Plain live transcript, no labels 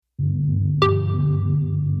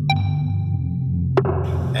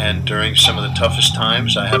And during some of the toughest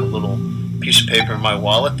times, I have a little piece of paper in my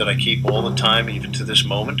wallet that I keep all the time, even to this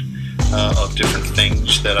moment, of different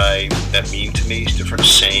things that mean to me, different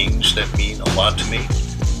sayings that mean a lot to me,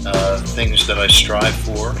 things that I strive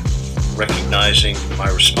for, recognizing my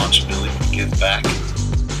responsibility to give back.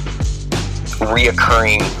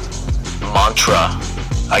 Reoccurring mantra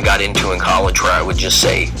I got into in college where I would just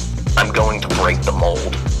say, I'm going to break the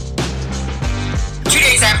mold. 2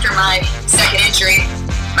 days after my second injury,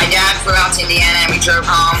 my dad flew out to Indiana and we drove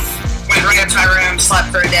home. Went right up to my room,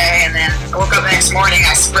 slept for a day, and then I woke up the next morning,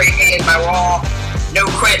 I spray painted my wall, no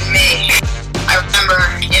quitting me. I remember,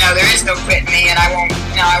 there is no quitting me, and I won't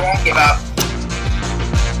give up.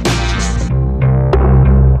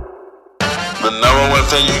 The number one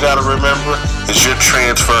thing you gotta remember is you're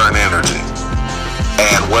transferring energy.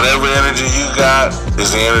 And whatever energy you got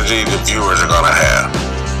is the energy the viewers are gonna have.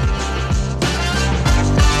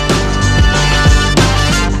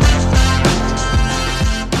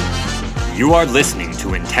 You are listening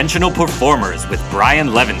to Intentional Performers with Brian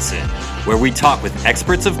Levinson, where we talk with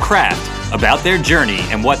experts of craft about their journey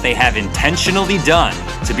and what they have intentionally done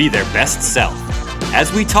to be their best self.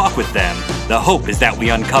 As we talk with them, the hope is that we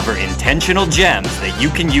uncover intentional gems that you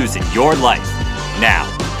can use in your life. Now,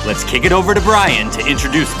 let's kick it over to Brian to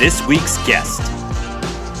introduce this week's guest.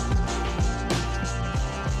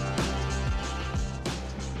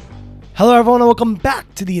 Hello, everyone, and welcome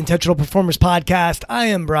back to the Intentional Performers Podcast. I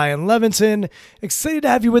am Brian Levinson, excited to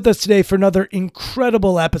have you with us today for another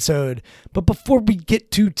incredible episode. But before we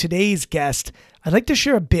get to today's guest, I'd like to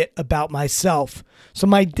share a bit about myself. So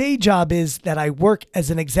my day job is that I work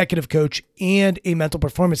as an executive coach and a mental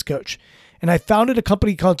performance coach. And I founded a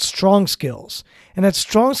company called Strong Skills. And at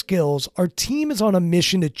Strong Skills, our team is on a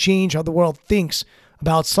mission to change how the world thinks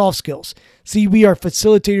about soft skills. See, we are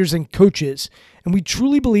facilitators and coaches, and we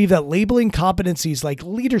truly believe that labeling competencies like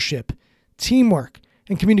leadership, teamwork,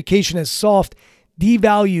 and communication as soft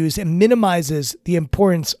devalues and minimizes the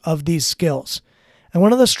importance of these skills. And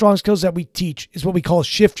one of the strong skills that we teach is what we call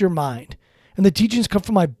shift your mind. And the teachings come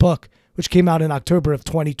from my book, which came out in October of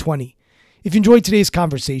 2020. If you enjoyed today's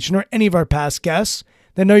conversation or any of our past guests,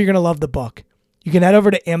 then know you're going to love the book. You can head over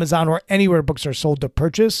to Amazon or anywhere books are sold to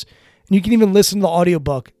purchase, and you can even listen to the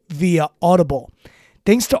audiobook via Audible.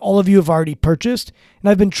 Thanks to all of you who have already purchased, and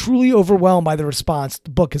I've been truly overwhelmed by the response the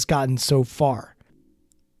book has gotten so far.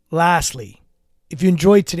 Lastly, if you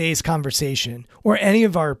enjoyed today's conversation or any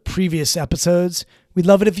of our previous episodes, we'd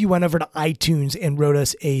love it if you went over to iTunes and wrote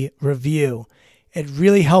us a review. It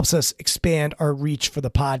really helps us expand our reach for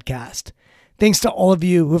the podcast. Thanks to all of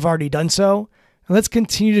you who have already done so, and let's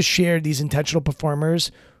continue to share these intentional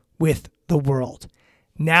performers with the world.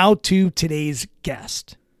 Now to today's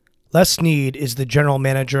guest. Les Snead is the general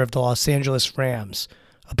manager of the Los Angeles Rams,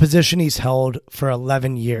 a position he's held for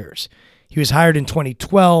 11 years. He was hired in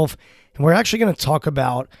 2012, and we're actually going to talk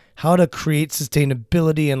about how to create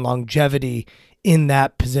sustainability and longevity in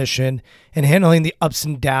that position and handling the ups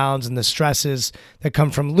and downs and the stresses that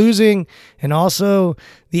come from losing, and also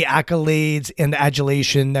the accolades and the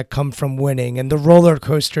adulation that come from winning and the roller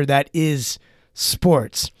coaster that is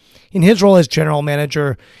sports. In his role as general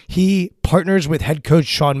manager, he partners with head coach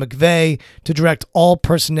Sean McVay to direct all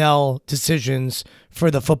personnel decisions for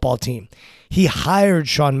the football team. He hired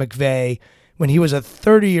Sean McVay when he was a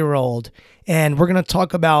 30-year-old, and we're going to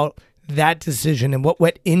talk about that decision and what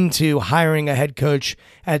went into hiring a head coach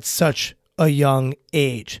at such a young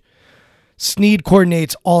age. Snead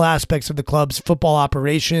coordinates all aspects of the club's football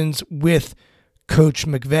operations with Coach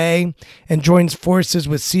McVay and joins forces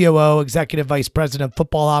with COO, Executive Vice President of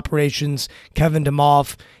Football Operations, Kevin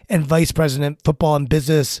Demoff, and Vice President, Football and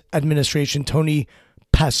Business Administration, Tony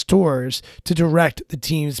Pastoors, to direct the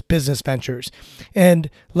team's business ventures. And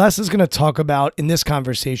Les is going to talk about in this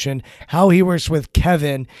conversation how he works with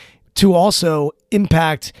Kevin to also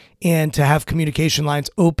impact and to have communication lines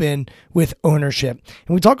open with ownership.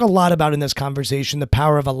 And we talk a lot about in this conversation the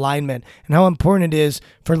power of alignment and how important it is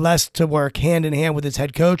for Les to work hand in hand with his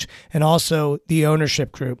head coach and also the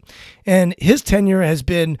ownership group. And his tenure has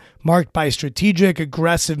been marked by strategic,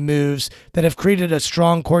 aggressive moves that have created a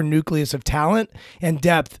strong core nucleus of talent and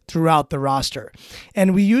depth throughout the roster.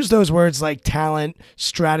 And we use those words like talent,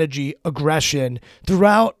 strategy, aggression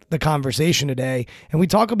throughout the conversation today. And we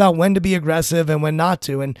talk about when to be aggressive and when not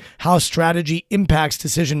to, and how strategy impacts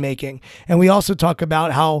decision making. And we also talk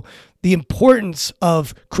about how the importance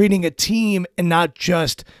of creating a team and not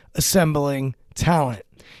just assembling talent.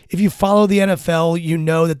 If you follow the NFL, you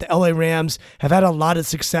know that the LA Rams have had a lot of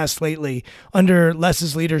success lately. Under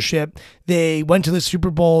Les's leadership, they went to the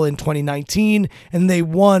Super Bowl in 2019 and they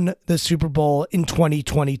won the Super Bowl in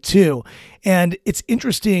 2022. And it's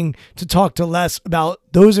interesting to talk to Les about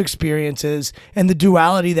those experiences and the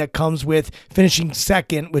duality that comes with finishing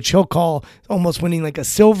second, which he'll call almost winning like a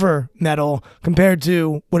silver medal compared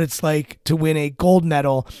to what it's like to win a gold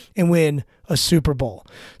medal and win a Super Bowl.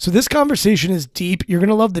 So this conversation is deep. You're going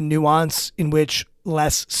to love the nuance in which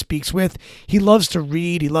Les speaks with. He loves to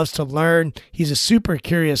read. He loves to learn. He's a super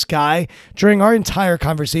curious guy. During our entire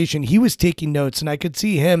conversation, he was taking notes, and I could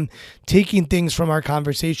see him taking things from our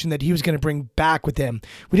conversation that he was going to bring back with him.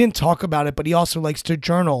 We didn't talk about it, but he also likes to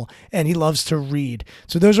journal, and he loves to read.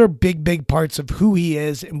 So those are big parts of who he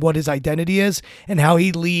is and what his identity is and how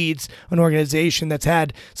he leads an organization that's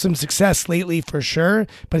had some success lately for sure,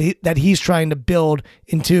 but that he's trying to build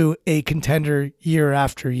into a contender year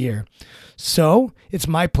after year. So it's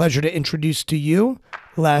my pleasure to introduce to you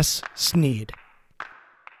Les Snead.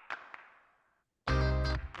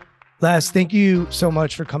 Les, thank you so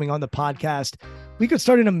much for coming on the podcast. We could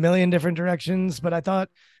start in a million different directions, but I thought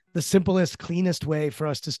the simplest, cleanest way for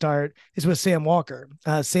us to start is with Sam Walker.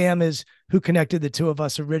 Sam is who connected the two of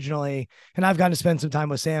us originally, and I've gotten to spend some time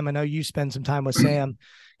with Sam. I know you spend some time with Sam.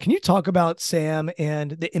 Can you talk about Sam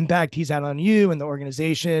and the impact he's had on you and the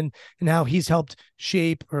organization and how he's helped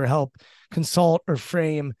shape or help consult or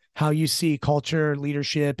frame how you see culture,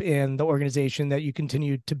 leadership, and the organization that you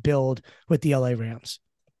continue to build with the LA Rams?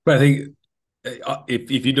 But I think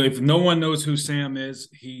if no one knows who Sam is,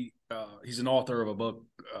 he's an author of a book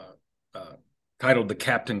titled "The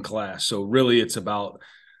Captain Class." So really, it's about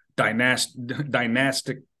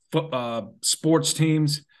dynastic sports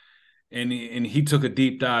teams, and he took a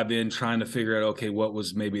deep dive in trying to figure out, okay, what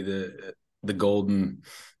was maybe the golden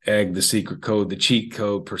egg, the secret code, the cheat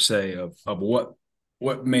code per se of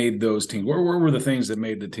what made those teams. Where were the things that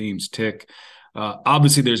made the teams tick?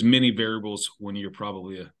 Obviously, there's many variables when you're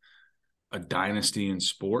probably a dynasty in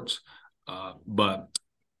sports, but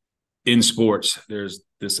in sports, there's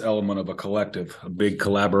this element of a collective, a big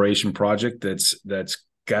collaboration project that's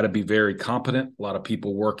got to be very competent. A lot of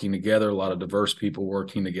people working together, a lot of diverse people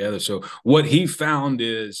working together. So what he found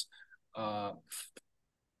is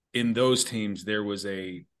in those teams, there was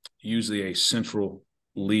usually a central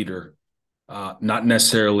leader, not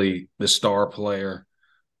necessarily the star player,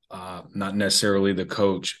 not necessarily the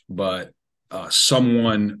coach, but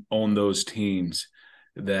someone on those teams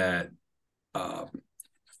that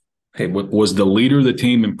was the leader of the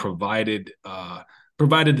team and provided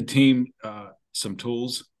the team some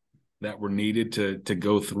tools that were needed to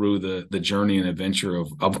go through the journey and adventure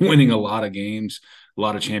of winning a lot of games, a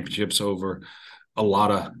lot of championships over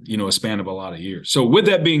a span of a lot of years. So with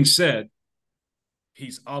that being said,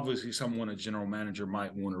 he's obviously someone a general manager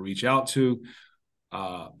might want to reach out to.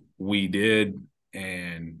 We did,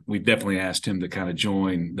 and we definitely asked him to kind of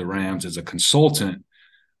join the Rams as a consultant.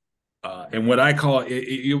 And what I call it,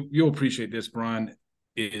 you'll appreciate this, Brian,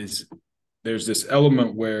 is there's this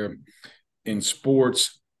element where in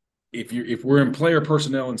sports, if we're in player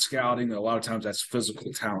personnel and scouting, a lot of times that's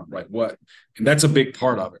physical talent, right? And that's a big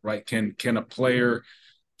part of it, right? Can a player's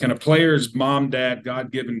mom, dad,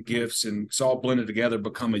 God-given gifts, and it's all blended together,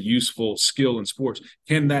 become a useful skill in sports?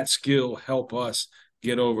 Can that skill help us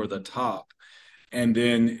get over the top? And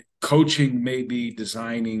then coaching may be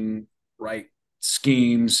designing right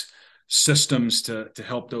schemes, systems to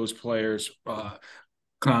help those players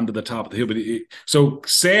climb to the top of the hill. But so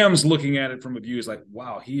Sam's looking at it from a view is like,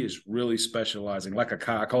 wow, he is really specializing. Like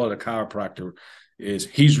I call it a chiropractor.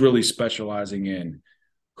 He's really specializing in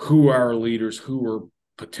who are our leaders, who are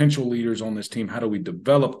potential leaders on this team. How do we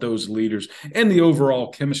develop those leaders and the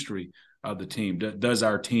overall chemistry of the team? Is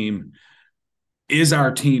our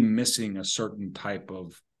team missing a certain type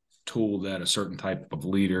of tool that a certain type of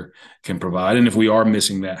leader can provide? And if we are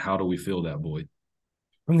missing that, how do we fill that void?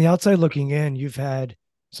 From the outside looking in, you've had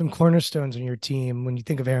some cornerstones in your team. When you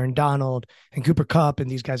think of Aaron Donald and Cooper Kupp, and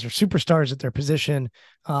these guys are superstars at their position,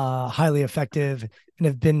 highly effective, and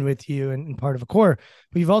have been with you and part of a core.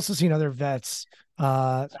 But you've also seen other vets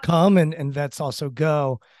come and vets also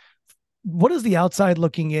go. What does the outside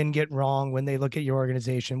looking in get wrong when they look at your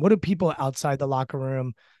organization? What do people outside the locker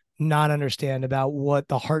room not understand about what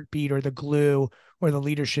the heartbeat or the glue or the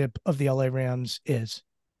leadership of the LA Rams is?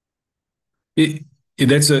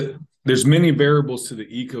 There's many variables to the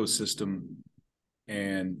ecosystem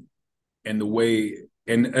and the way,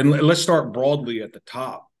 and let's start broadly at the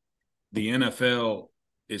top. The NFL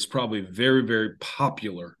is probably very, very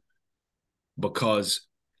popular because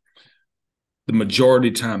the majority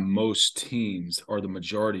of time, most teams or the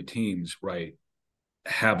majority teams, right,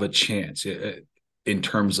 have a chance in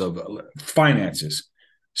terms of finances.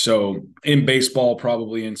 So in baseball,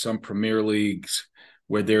 probably in some Premier Leagues,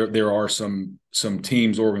 where there are some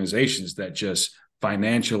teams, organizations that just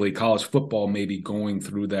financially, college football may be going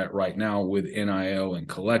through that right now with NIL and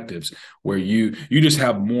collectives, where you just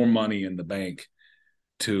have more money in the bank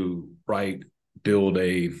to build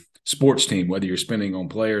a sports team, whether you're spending on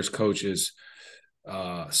players, coaches,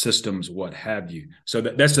 systems, what have you. So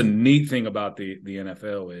that's a neat thing about the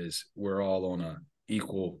NFL is we're all on a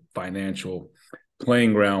equal financial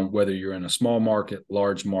playing ground, whether you're in a small market,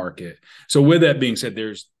 large market. So with that being said,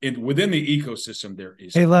 within the ecosystem, there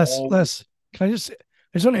is. Hey, Les, can I just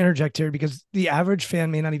want to interject here because the average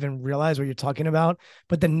fan may not even realize what you're talking about,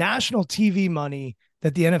 but the national TV money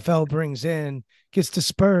that the NFL brings in gets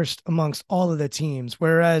dispersed amongst all of the teams.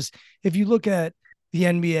 Whereas if you look at the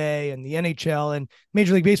NBA and the NHL and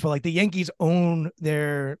Major League Baseball, like the Yankees own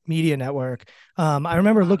their media network. I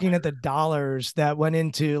remember looking at the dollars that went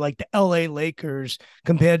into like the LA Lakers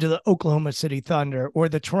compared to the Oklahoma City Thunder or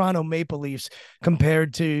the Toronto Maple Leafs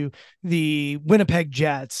compared to the Winnipeg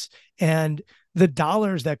Jets. And the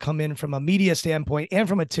dollars that come in from a media standpoint and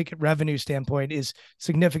from a ticket revenue standpoint is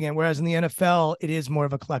significant. Whereas in the NFL, it is more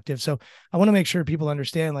of a collective. So I want to make sure people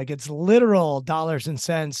understand, like, it's literal dollars and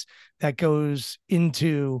cents that goes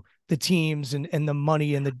into the teams and the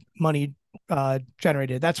money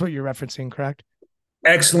generated. That's what you're referencing, correct?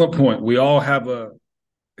 Excellent point. We all have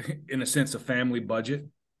in a sense, a family budget.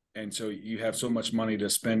 And so you have so much money to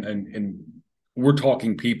spend and we're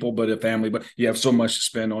talking people, but a family, but you have so much to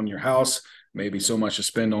spend on your house, maybe so much to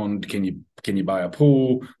spend on, can you buy a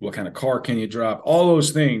pool? What kind of car can you drive? All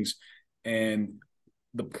those things. And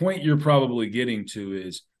the point you're probably getting to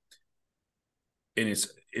is, and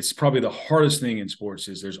it's probably the hardest thing in sports,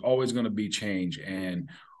 is there's always going to be change. And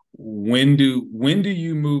when do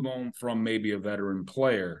you move on from maybe a veteran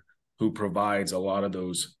player who provides a lot of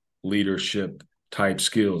those leadership type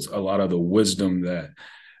skills, a lot of the wisdom that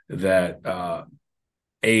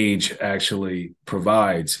age actually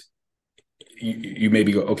provides? You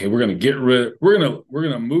maybe go, okay, we're going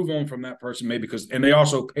to move on from that person, maybe and they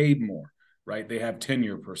also paid more, right? They have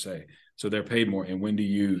tenure per se, so they're paid more. And when do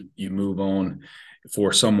you move on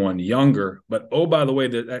for someone younger? But oh, by the way,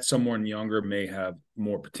 that someone younger may have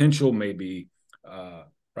more potential, maybe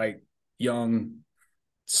young,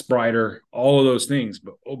 spriter, all of those things.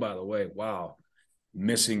 But oh, by the way, wow,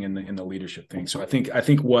 missing in the leadership thing. So I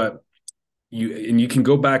think what you can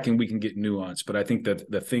go back and we can get nuance, but I think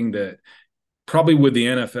that the thing that probably with the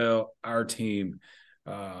NFL, our team,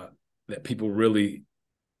 that people really,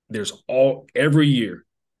 every year,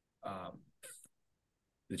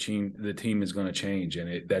 the team is going to change,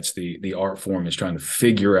 and that's the art form is trying to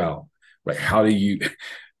figure out, right? How do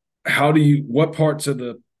you what parts of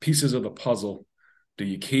the pieces of the puzzle do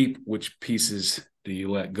you keep? Which pieces do you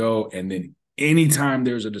let go? And then anytime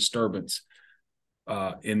there's a disturbance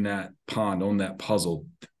in that pond, on that puzzle,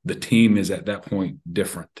 the team is at that point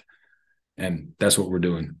different. And that's what we're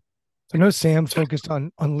doing. I know Sam focused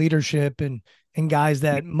on leadership and guys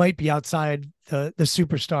that might be outside the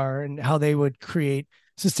superstar and how they would create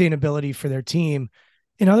sustainability for their team.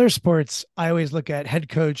 In other sports, I always look at head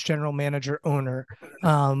coach, general manager, owner.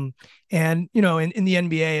 And, in the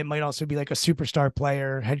NBA, it might also be like a superstar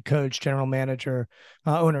player, head coach, general manager,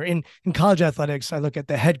 owner. In college athletics, I look at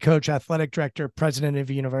the head coach, athletic director, president of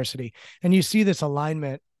a university. And you see this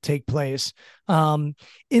alignment take place. In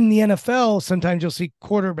the NFL, sometimes you'll see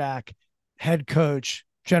quarterback, head coach,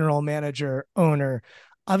 general manager, owner.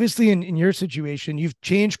 Obviously, in your situation, you've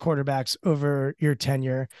changed quarterbacks over your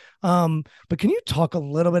tenure. But can you talk a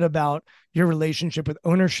little bit about your relationship with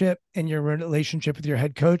ownership and your relationship with your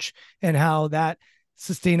head coach and how that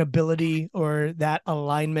sustainability or that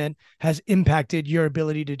alignment has impacted your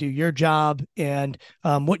ability to do your job and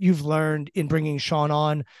what you've learned in bringing Sean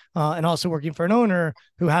on and also working for an owner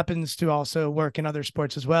who happens to also work in other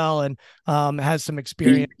sports as well and has some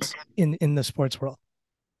experience in the sports world?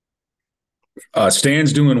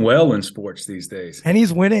 Stan's doing well in sports these days, and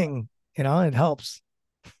he's winning. It helps.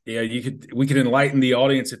 Yeah, we could enlighten the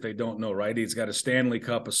audience if they don't know, right? He's got a Stanley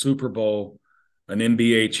Cup, a Super Bowl, an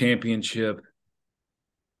NBA championship.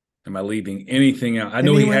 Am I leaving anything out? I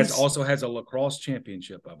know he also has a lacrosse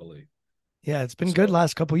championship, I believe. Yeah, it's been good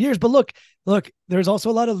last couple of years, but look, there's also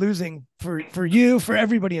a lot of losing for you, for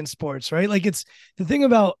everybody in sports, right? Like, it's the thing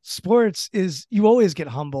about sports is you always get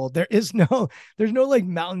humbled. There's no like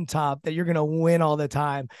mountaintop that you're going to win all the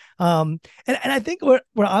time. And I think what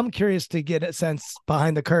I'm curious to get a sense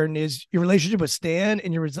behind the curtain is your relationship with Stan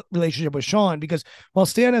and your relationship with Sean, because while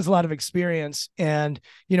Stan has a lot of experience and,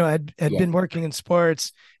 had been working in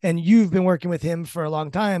sports, and you've been working with him for a long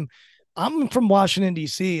time, I'm from Washington,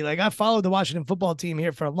 D.C. Like, I followed the Washington football team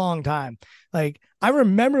here for a long time. Like, I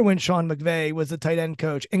remember when Sean McVay was the tight end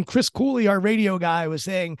coach, and Chris Cooley, our radio guy, was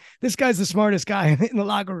saying, this guy's the smartest guy in the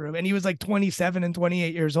locker room. And he was like 27 and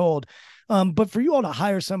 28 years old. But for you all to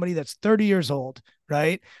hire somebody that's 30 years old,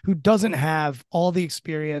 right, who doesn't have all the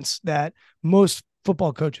experience that most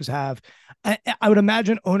football coaches have, I would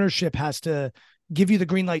imagine ownership has to give you the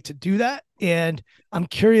green light to do that. And I'm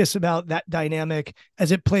curious about that dynamic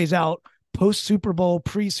as it plays out post Super Bowl,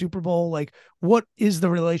 pre Super Bowl. Like, what is the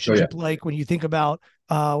relationship like when you think about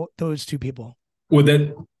those two people? Well,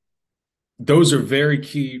 those are very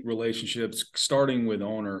key relationships, starting with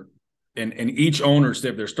owner, and each owner's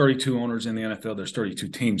there. There's 32 owners in the NFL. There's 32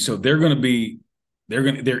 teams. So they're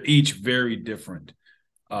each very different.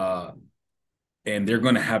 And they're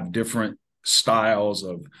going to have different styles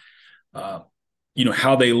of,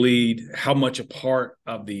 how they lead, how much a part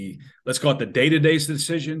of the, let's call it the day-to-day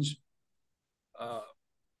decisions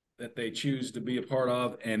that they choose to be a part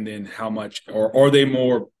of, and then how much, or are they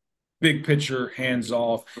more big picture, hands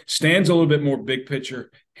off? Stan's a little bit more big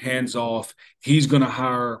picture, hands off. He's going to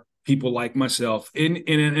hire people like myself.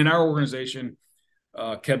 In our organization,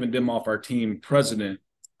 Kevin Demoff, our team president,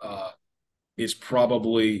 is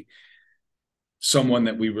probably someone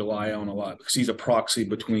that we rely on a lot, because he's a proxy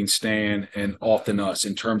between Stan and often us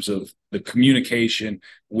in terms of the communication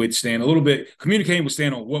with Stan, a little bit communicating with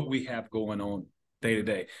Stan on what we have going on day to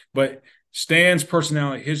day. But Stan's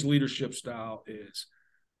personality, his leadership style is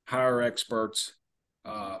hire experts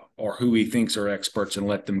or who he thinks are experts and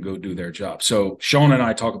let them go do their job. So Sean and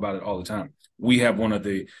I talk about it all the time. We have one of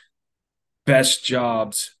the best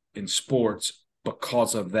jobs in sports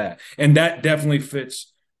because of that. And that definitely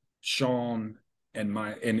fits Sean and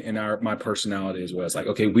my personality as well. It's like,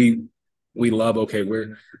 okay, we love, okay,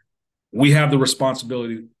 we have the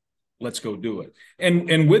responsibility, let's go do it.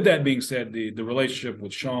 And with that being said, the relationship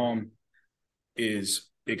with Sean is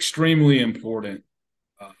extremely important.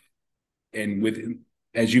 And with,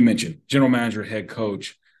 as you mentioned, general manager, head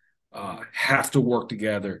coach, have to work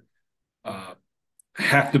together,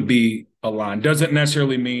 have to be aligned. Doesn't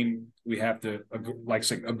necessarily mean we have to, like,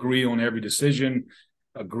 say, agree on every decision,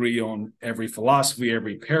 agree on every philosophy,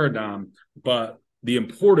 every paradigm. But the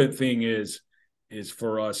important thing is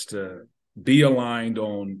for us to be aligned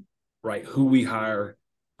on, right, who we hire,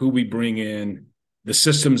 who we bring in, the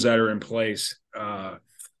systems that are in place to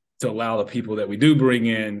allow the people that we do bring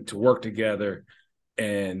in to work together,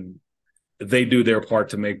 and they do their part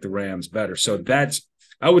to make the Rams better. So that's,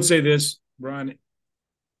 I would say this, Brian,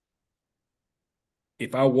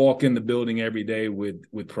 if I walk in the building every day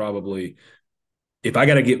with probably, if I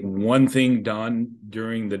got to get one thing done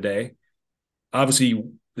during the day, obviously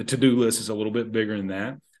the to-do list is a little bit bigger than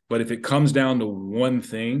that. But if it comes down to one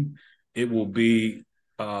thing, it will be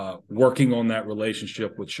working on that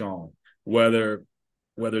relationship with Sean, whether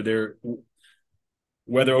over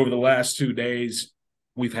the last 2 days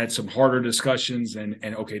we've had some harder discussions, and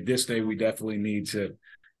okay, this day we definitely need to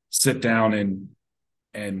sit down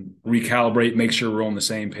and recalibrate, make sure we're on the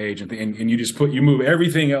same page, and you move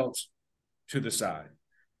everything else to the side.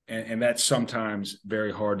 And that's sometimes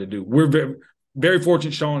very hard to do. We're very, very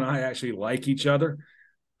fortunate, Sean and I actually like each other.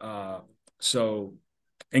 So,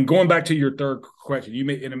 and going back to your third question,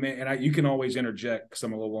 you can always interject because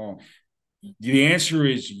I'm a little long. The answer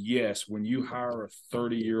is yes. When you hire a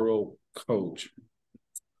 30-year-old coach,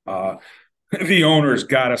 the owner's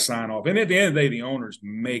got to sign off. And at the end of the day, the owner's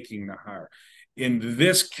making the hire. In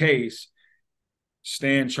this case,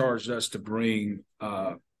 Stan charged us to bring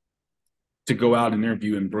to go out and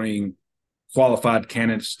interview and bring qualified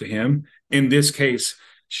candidates to him. In this case,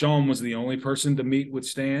 Sean was the only person to meet with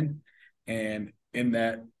Stan. And in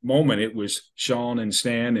that moment, it was Sean and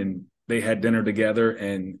Stan, and they had dinner together,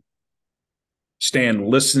 and Stan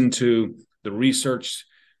listened to the research,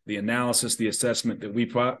 the analysis, the assessment that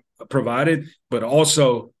we provided, but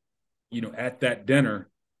also, at that dinner,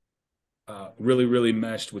 really, really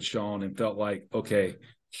meshed with Sean and felt like, okay,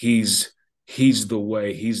 he's the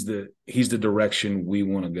way, he's the direction we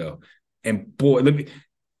want to go. And boy,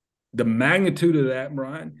 the magnitude of that,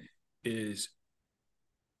 Brian, is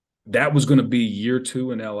that was going to be year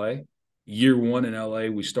 2 in LA. Year 1 in LA,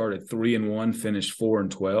 we started 3-1, finished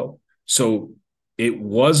 4-12. So it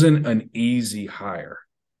wasn't an easy hire.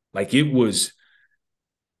 Like it was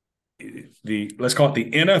let's call it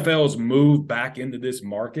the NFL's move back into this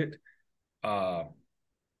market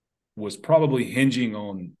was probably hinging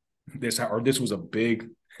on this, or this was a big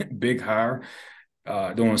hire.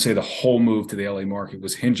 I don't want to say the whole move to the LA market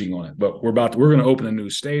was hinging on it, but we're going to open a new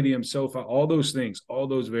stadium, SoFi, all those things, all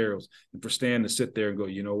those variables. And for Stan to sit there and go,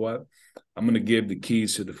 you know what, I'm going to give the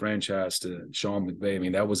keys to the franchise to Sean McVay. I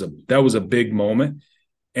mean, that was a big moment.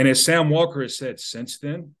 And as Sam Walker has said since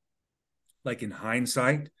then, like in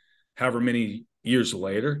hindsight, however many years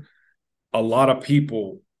later, a lot of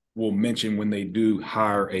people will mention when they do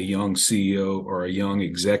hire a young CEO or a young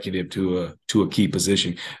executive to a key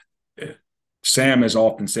position. Sam has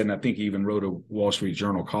often said, and I think he even wrote a Wall Street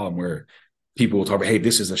Journal column where people will talk about, hey,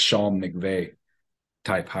 this is a Sean McVay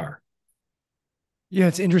type hire. Yeah,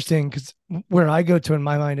 it's interesting because where I go to in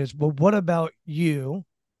my mind is, well, what about you?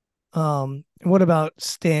 What about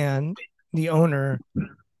Stan, the owner,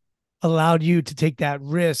 allowed you to take that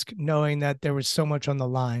risk knowing that there was so much on the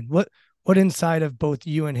line? What inside of both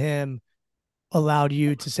you and him allowed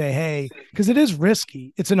you to say, hey, because it is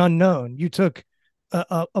risky. It's an unknown. You took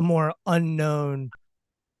a more unknown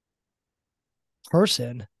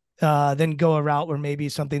person than go a route where maybe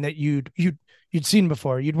something that you'd seen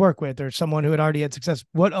before, you'd work with, or someone who had already had success.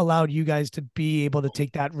 What allowed you guys to be able to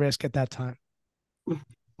take that risk at that time?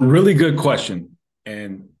 Really good question.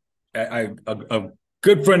 And a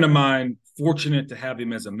good friend of mine, fortunate to have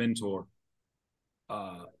him as a mentor.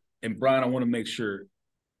 And Brian, I want to make sure,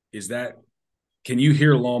 can you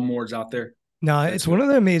hear lawnmowers out there? No, it's one of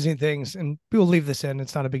the amazing things, and we'll leave this in.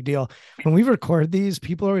 It's not a big deal. When we record these,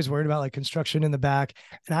 people are always worried about like construction in the back.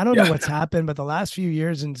 And I don't know what's happened, but the last few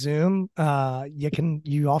years in Zoom,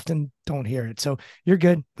 you often don't hear it. So you're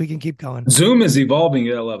good. We can keep going. Zoom is evolving.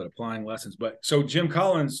 I love it, applying lessons. But so Jim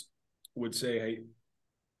Collins would say,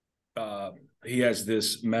 hey, he has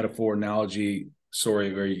this metaphor analogy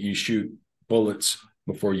story where you shoot bullets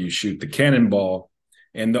before you shoot the cannonball.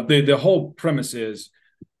 And the whole premise is,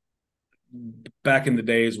 back in the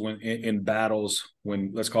days when in battles,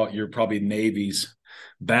 when let's call it, you're probably navies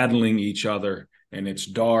battling each other and it's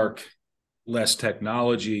dark, less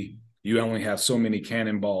technology, you only have so many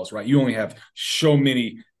cannonballs, right? You only have so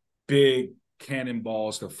many big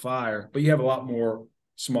cannonballs to fire, but you have a lot more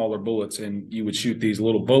smaller bullets, and you would shoot these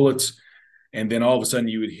little bullets, and then all of a sudden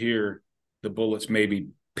you would hear the bullets maybe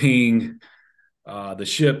ping the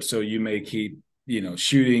ship, so you may keep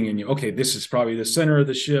shooting, and okay, this is probably the center of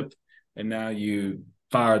the ship, and now you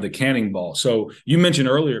fire the cannonball. So you mentioned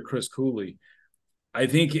earlier Chris Cooley. I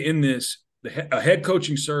think in this, a head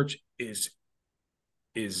coaching search is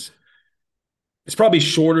it's probably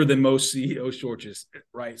shorter than most CEO searches,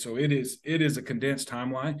 right? So it is a condensed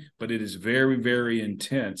timeline, but it is very, very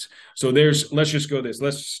intense. So let's just go this.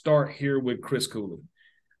 Let's start here with Chris Cooley.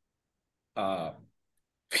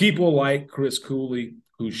 People like Chris Cooley,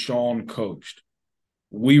 who Sean coached,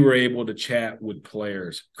 we were able to chat with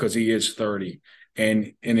players because he is 30.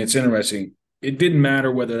 And it's interesting. It didn't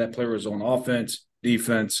matter whether that player was on offense,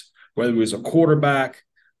 defense, whether he was a quarterback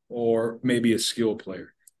or maybe a skill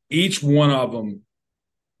player. Each one of them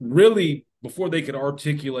really, before they could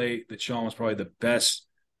articulate that Sean was probably the best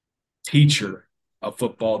teacher of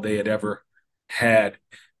football they had ever had,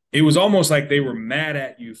 it was almost like they were mad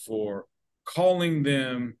at you for calling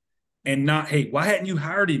them and not, hey, why hadn't you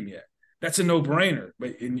hired him yet? That's a no-brainer.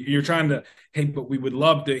 But you're trying to, hey, but we would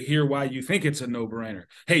love to hear why you think it's a no-brainer.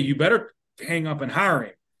 Hey, you better hang up and hire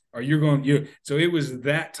him, or you're going. So it was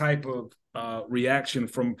that type of reaction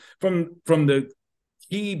from the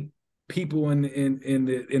key people in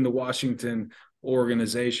the Washington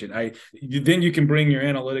organization. Then you can bring your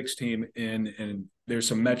analytics team in, and there's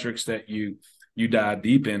some metrics that you dive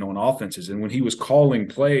deep in on offenses. And when he was calling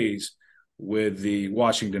plays with the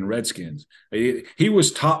Washington Redskins, he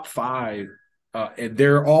was top 5 at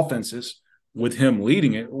their offenses, with him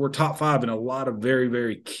leading it. We're top 5 in a lot of very,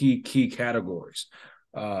 very key categories.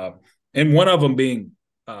 And one of them being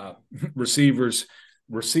receivers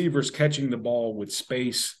catching the ball with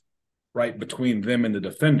space right between them and the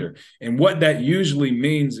defender. And what that usually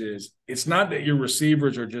means is, it's not that your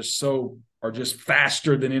receivers are just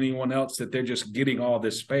faster than anyone else, that they're just getting all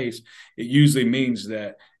this space. It usually means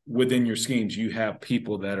that within your schemes, you have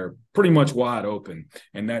people that are pretty much wide open,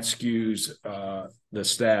 and that skews the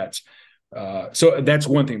stats. So that's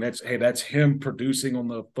one thing. That's him producing on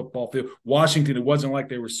the football field. Washington, it wasn't like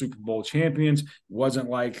they were Super Bowl champions. It wasn't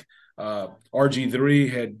like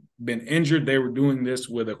RG3 had been injured. They were doing this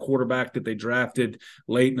with a quarterback that they drafted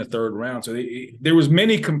late in the 3rd round. So there was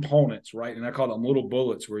many components, right? And I call them little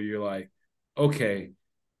bullets, where you're like, okay,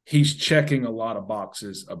 he's checking a lot of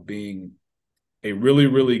boxes of being a really,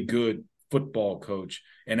 really good football coach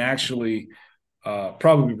and actually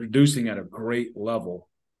probably producing at a great level.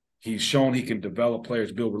 He's shown he can develop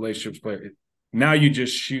players, build relationships. Players. Now you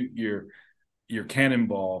just shoot your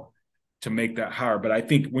cannonball to make that higher. But I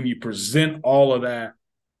think when you present all of that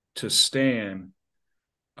to Stan,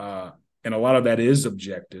 and a lot of that is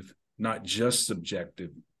objective, not just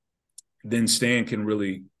subjective, then Stan can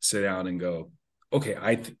really sit down and go, okay,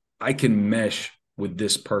 I can mesh with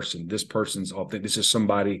this person. This person's authentic. This is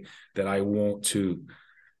somebody that I want to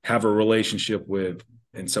have a relationship with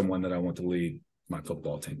and someone that I want to lead my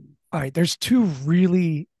football team. All right. There's two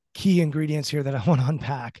really key ingredients here that I want to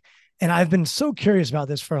unpack. And I've been so curious about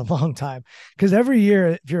this for a long time, because every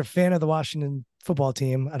year, if you're a fan of the Washington football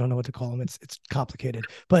team, I don't know what to call them. It's complicated,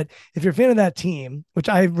 but if you're a fan of that team, which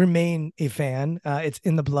I remain a fan, it's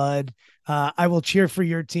in the blood. I will cheer for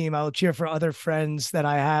your team. I will cheer for other friends that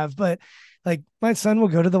I have, but like my son will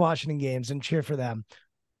go to the Washington games and cheer for them.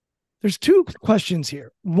 There's two questions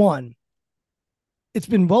here. One, it's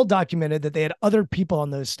been well documented that they had other people on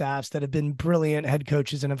those staffs that have been brilliant head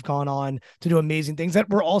coaches and have gone on to do amazing things that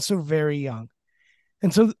were also very young.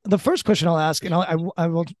 And so the first question I'll ask, and I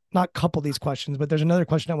will not couple these questions, but there's another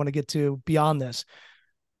question I want to get to beyond this.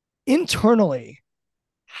 Internally,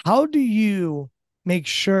 how do you make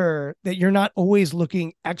sure that you're not always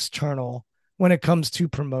looking external when it comes to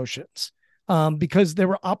promotions? Because there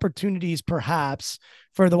were opportunities perhaps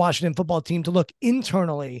for the Washington football team to look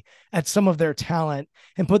internally at some of their talent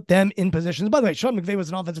and put them in positions. By the way, Sean McVay was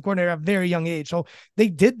an offensive coordinator at a very young age. So they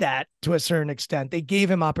did that to a certain extent. They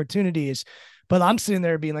gave him opportunities. But I'm sitting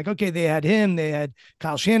there being like, okay, they had him, they had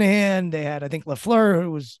Kyle Shanahan, they had, I think,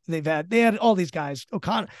 LaFleur, they had all these guys,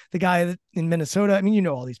 O'Connor, the guy in Minnesota. I mean, you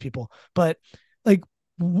know, all these people, but like,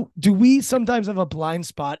 do we sometimes have a blind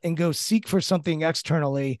spot and go seek for something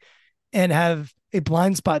externally and have a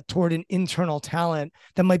blind spot toward an internal talent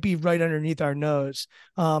that might be right underneath our nose?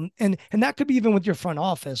 And that could be even with your front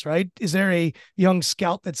office, right? Is there a young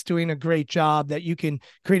scout that's doing a great job that you can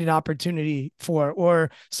create an opportunity for,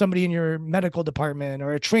 or somebody in your medical department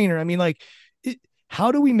or a trainer? I mean, like, how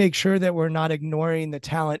do we make sure that we're not ignoring the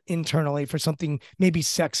talent internally for something maybe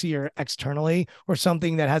sexier externally, or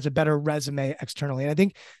something that has a better resume externally? And I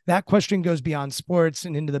think that question goes beyond sports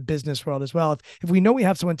and into the business world as well. If we know we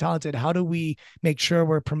have someone talented, how do we make sure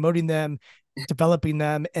we're promoting them, developing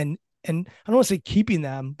them, and I don't want to say keeping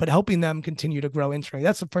them, but helping them continue to grow internally?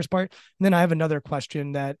 That's the first part. And then I have another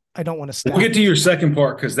question that I don't want to stop. We'll get to your second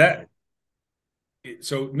part, because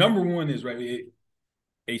so number one is, right,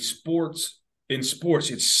 in sports, it's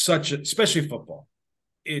especially football,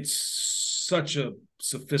 it's such a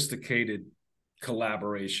sophisticated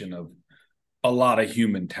collaboration of a lot of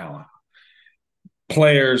human talent,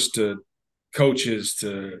 players to coaches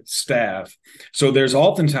to staff. So there's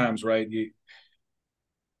oftentimes, right,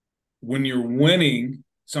 when you're winning,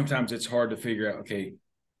 sometimes it's hard to figure out, okay,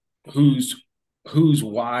 who's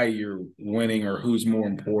why you're winning, or who's more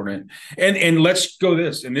important. And let's go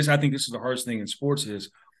this, and this, I think this is the hardest thing in sports is,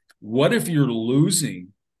 what if you're losing,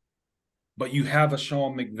 but you have a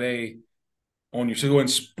Sean McVay on your? So in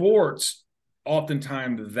sports,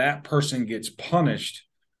 oftentimes that person gets punished,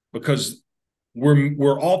 because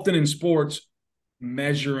we're often in sports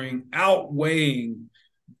outweighing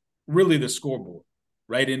really the scoreboard,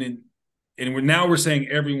 right? And we're saying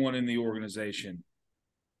everyone in the organization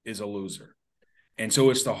is a loser. And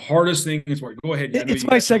so it's the hardest thing. Go ahead. It's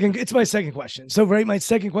my second question. So, right, my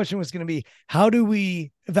second question was going to be, how do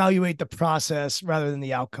we evaluate the process rather than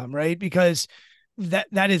the outcome, right? Because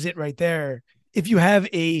that is it right there. If you have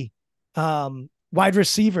a wide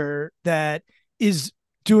receiver that is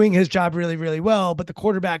doing his job really, really well, but the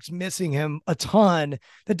quarterback's missing him a ton,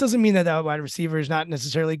 that doesn't mean that wide receiver is not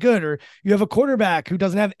necessarily good. Or you have a quarterback who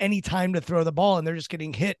doesn't have any time to throw the ball and they're just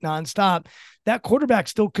getting hit nonstop. That quarterback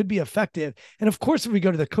still could be effective. And of course, if we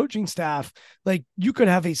go to the coaching staff, like, you could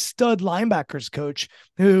have a stud linebackers coach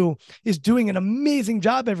who is doing an amazing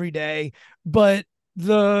job every day, but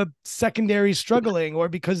the secondary struggling, or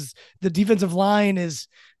because the defensive line is,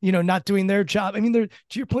 not doing their job. I mean, to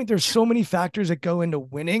your point, there's so many factors that go into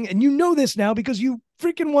winning, and you know this now because you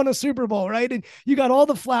freaking won a Super Bowl, right? And you got all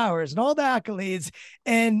the flowers and all the accolades,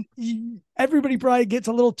 and everybody probably gets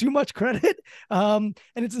a little too much credit. And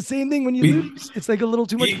it's the same thing when you lose. It's like a little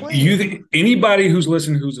too much blame. Anybody who's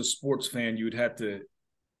listening, who's a sports fan, you would have to,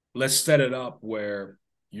 let's set it up where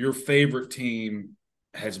your favorite team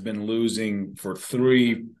has been losing for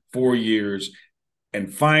 3-4 years,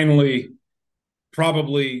 and finally,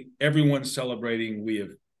 probably everyone's celebrating. We have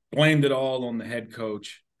blamed it all on the head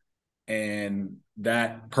coach, and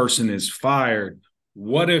that person is fired.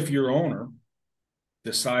 What if your owner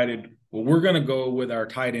decided, well, we're going to go with our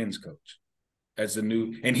tight ends coach as the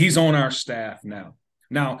new, and he's on our staff now.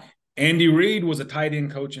 Now, Andy Reid was a tight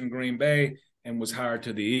end coach in Green Bay and was hired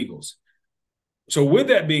to the Eagles. So with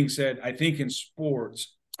that being said, I think in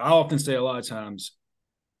sports, I often say a lot of times,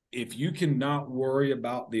 if you cannot worry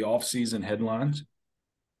about the offseason headlines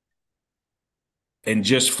and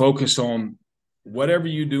just focus on whatever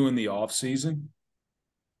you do in the offseason,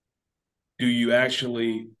 do you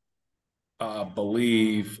actually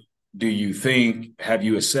believe, do you think, have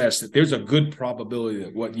you assessed that there's a good probability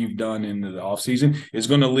that what you've done in the offseason is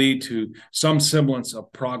going to lead to some semblance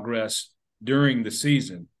of progress during the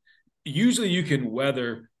season? Usually you can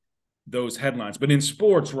weather those headlines, but in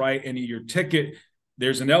sports, right, and your ticket,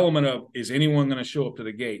 there's an element of, is anyone going to show up to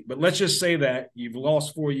the gate? But let's just say that you've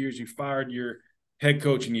lost 4 years, you fired your head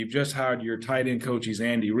coach, and you've just hired your tight end coach, he's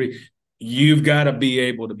Andy Reid. You've got to be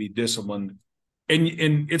able to be disciplined, and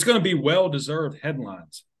it's going to be well-deserved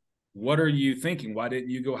headlines. What are you thinking? Why didn't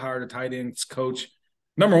you go hire a tight ends coach?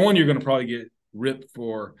 Number one, you're going to probably get ripped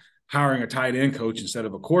for hiring a tight end coach instead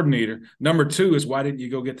of a coordinator. Number two is, why didn't you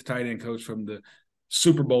go get the tight end coach from the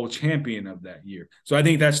Super Bowl champion of that year? So I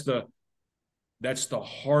think that's the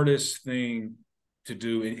hardest thing to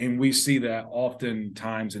do. And we see that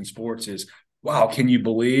oftentimes in sports is, wow, can you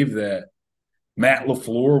believe that Matt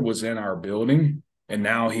LaFleur was in our building and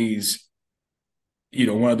now he's,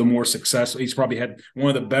 one of the more successful, he's probably had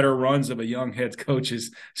one of the better runs of a young head coach's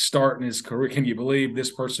start in his career. Can you believe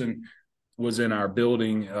this person was in our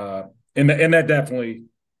building? And that definitely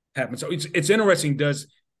happens. So it's interesting.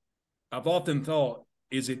 I've often thought,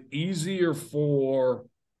 is it easier for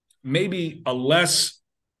maybe a less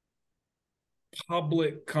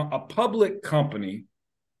public company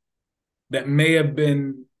that may have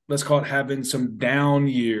been, let's call it, having some down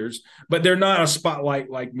years, but they're not a spotlight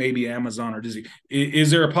like maybe Amazon or Disney.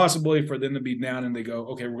 Is there a possibility for them to be down and they go,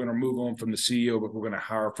 okay, we're going to move on from the CEO, but we're going to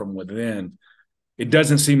hire from within? It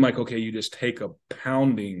doesn't seem like, okay, you just take a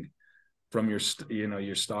pounding from your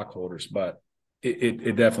stockholders, but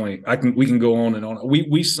it definitely, we can go on and on.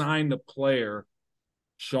 We signed a player,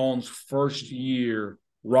 Sean's first year,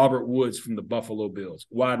 Robert Woods from the Buffalo Bills,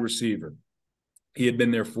 wide receiver. He had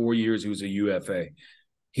been there 4 years. He was a UFA.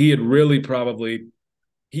 He had really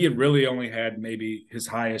only had maybe his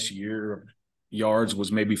highest year of yards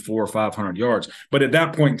was maybe 400 or 500 yards. But at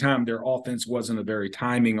that point in time, their offense wasn't a very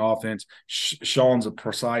timing offense. Sean's a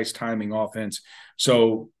precise timing offense.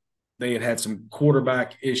 So they had some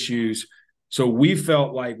quarterback issues. So we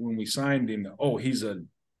felt like when we signed him, he's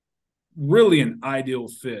really an ideal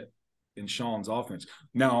fit in Sean's offense.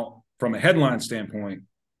 Now, from a headline standpoint,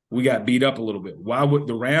 we got beat up a little bit. Why would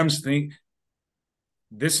the Rams think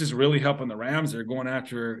this is really helping the Rams? They're going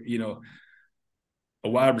after, a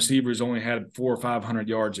wide receiver who's only had 400 or 500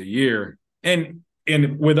 yards a year. And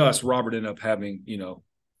with us, Robert ended up having,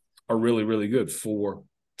 a really, really good 4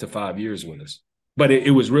 to 5 years with us. But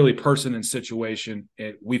it was really person and situation.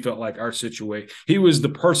 We felt like our situation, he was the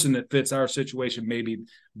person that fits our situation. Maybe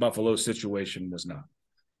Buffalo's situation was not.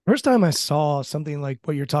 First time I saw something like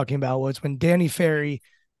what you're talking about was when Danny Ferry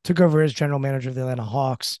took over as general manager of the Atlanta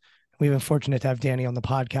Hawks. We've been fortunate to have Danny on the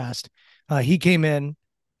podcast. He came in,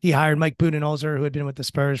 he hired Mike Budenholzer, who had been with the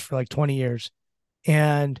Spurs for like 20 years.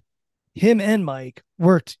 And him and Mike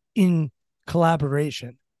worked in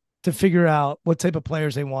collaboration to figure out what type of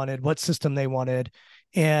players they wanted, what system they wanted.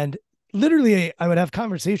 And literally, I would have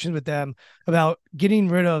conversations with them about getting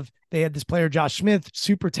rid of, they had this player, Josh Smith,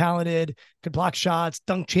 super talented, could block shots,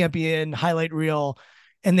 dunk champion, highlight reel.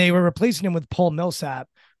 And they were replacing him with Paul Millsap,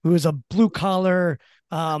 who is a blue collar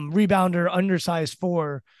rebounder, undersized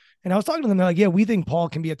 4. And I was talking to them, they're like, yeah, we think Paul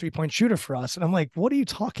can be a 3-point shooter for us. And I'm like, what are you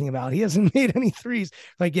talking about? He hasn't made any threes.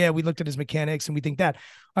 Like, yeah, we looked at his mechanics and we think that.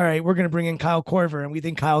 All right, we're going to bring in Kyle Korver and we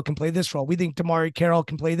think Kyle can play this role. We think Damari Carroll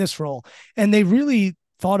can play this role. And they really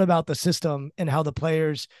thought about the system and how the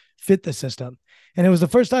players fit the system. And it was the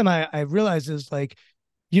first time I realized is like,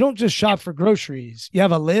 you don't just shop for groceries. You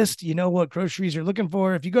have a list, you know what groceries you're looking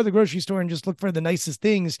for. If you go to the grocery store and just look for the nicest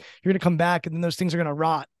things, you're going to come back and then those things are going to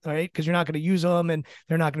rot, right? Because you're not going to use them and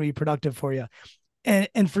they're not going to be productive for you.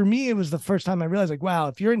 And for me, it was the first time I realized, like, wow,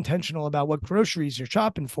 if you're intentional about what groceries you're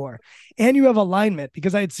shopping for and you have alignment,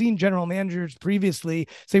 because I had seen general managers previously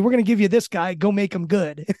say, we're going to give you this guy, go make him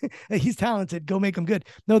good. He's talented, go make him good.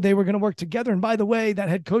 No, they were going to work together. And by the way, that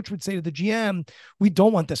head coach would say to the GM, we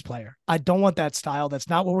don't want this player. I don't want that style. That's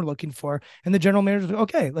not what we're looking for. And the general manager would,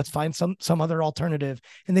 okay, let's find some other alternative.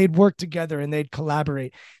 And they'd work together and they'd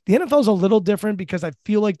collaborate. The NFL is a little different because I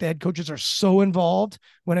feel like the head coaches are so involved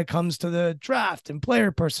when it comes to the draft and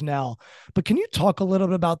player personnel. But can you talk a little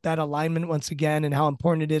bit about that alignment once again and how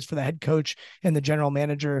important it is for the head coach and the general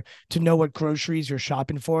manager to know what groceries you're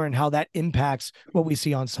shopping for and how that impacts what we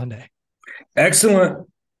see on Sunday? Excellent.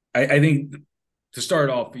 I think to start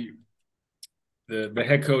off, the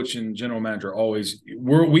head coach and general manager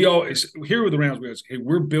we always here with the Rams,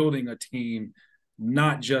 we're building a team,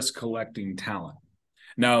 not just collecting talent.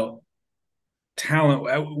 Now,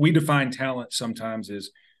 talent, we define talent sometimes as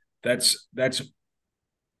that's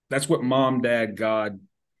what mom, dad, God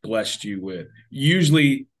blessed you with.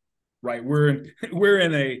 Usually, right,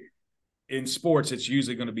 in sports, it's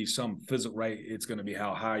usually going to be some physical, right? It's going to be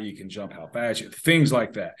how high you can jump, how fast things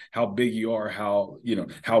like that, how big you are, how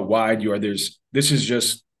wide you are.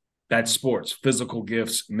 That's sports. Physical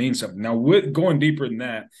gifts mean something. Now, with going deeper than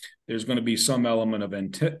that, there's going to be some element of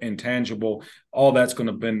intangible. All that's going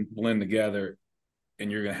to blend together, and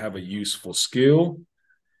you're going to have a useful skill.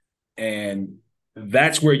 And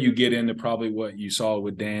that's where you get into probably what you saw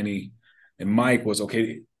with Danny and Mike was,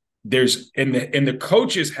 okay, the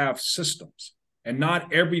coaches have systems, and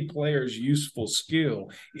not every player's useful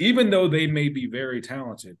skill, even though they may be very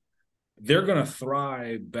talented, they're going to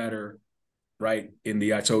thrive better, right, in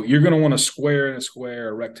the eye. So you're going to want a square and a square,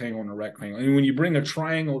 a rectangle and a rectangle. And when you bring a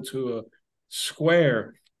triangle to a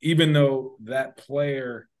square, even though that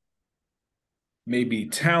player may be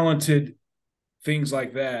talented, things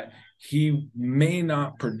like that, he may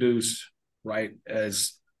not produce, right,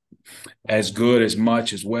 as good, as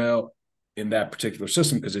much, as well in that particular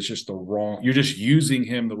system, because it's just you're just using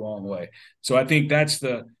him the wrong way. So I think that's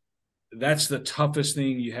the toughest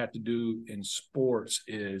thing you have to do in sports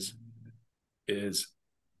is I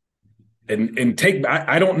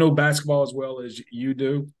don't know basketball as well as you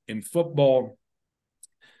do. In football,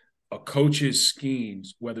 a coach's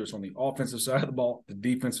schemes, whether it's on the offensive side of the ball, the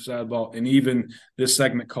defensive side of the ball, and even this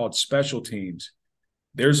segment called special teams,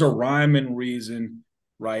 there's a rhyme and reason,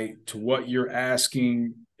 right, to what you're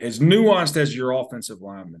asking, as nuanced as your offensive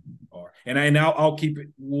linemen are. And I'll keep it.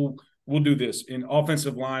 We'll do this. In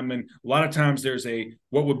offensive linemen, a lot of times there's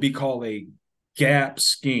what would be called a gap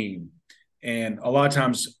scheme. And a lot of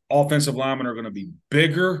times offensive linemen are going to be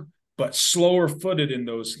bigger but slower footed in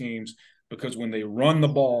those schemes, because when they run the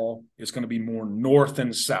ball, it's going to be more north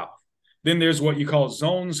and south. Then there's what you call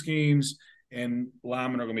zone schemes, and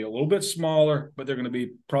linemen are going to be a little bit smaller, but they're going to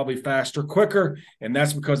be probably faster, quicker, and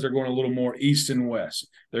that's because they're going a little more east and west.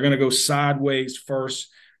 They're going to go sideways first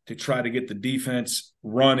to try to get the defense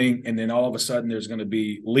running, and then all of a sudden there's going to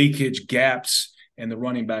be leakage, gaps, and the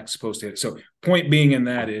running back's supposed to hit. So point being in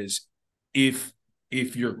that is, if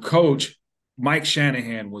your coach, Mike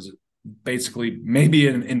Shanahan, was basically maybe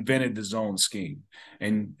invented the zone scheme.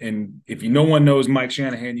 And if no one knows Mike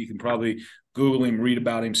Shanahan, you can probably Google him, read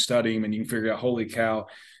about him, study him, and you can figure out, holy cow,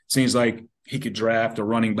 seems like he could draft a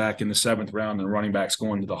running back in the 7th round, and the running back's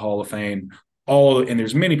going to the Hall of Fame. And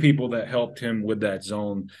there's many people that helped him with that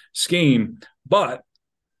zone scheme. But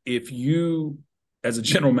if you, as a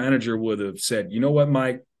general manager, would have said, you know what,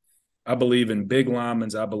 Mike, I believe in big linemen.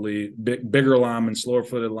 I believe bigger linemen,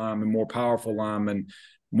 slower-footed linemen, more powerful linemen,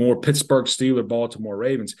 more Pittsburgh Steelers, Baltimore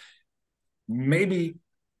Ravens, maybe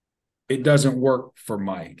it doesn't work for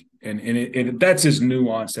Mike. And that's as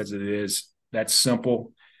nuanced as it is. That's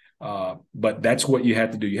simple. But that's what you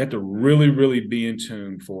have to do. You have to really, really be in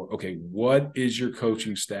tune for, okay, what is your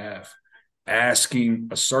coaching staff asking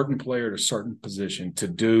a certain player at a certain position to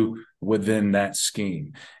do within that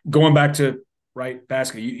scheme? Going back to, right,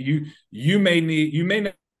 basketball, you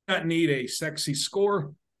may not need a sexy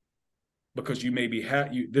scorer, because you may be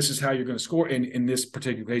this is how you're going to score. And in this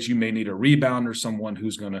particular case, you may need a rebounder, someone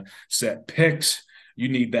who's going to set picks. You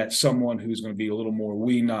need that someone who's going to be a little more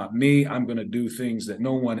we, not me. I'm going to do things that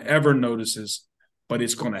no one ever notices, but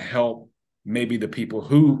it's going to help maybe the people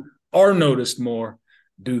who are noticed more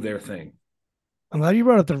do their thing. I'm glad you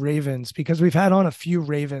brought up the Ravens, because we've had on a few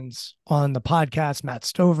Ravens on the podcast, Matt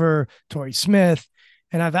Stover, Torrey Smith,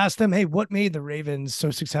 and I've asked them, hey, what made the Ravens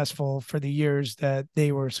so successful for the years that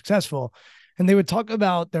they were successful? And they would talk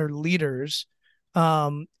about their leaders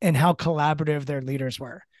and how collaborative their leaders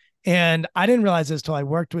were. And I didn't realize this till I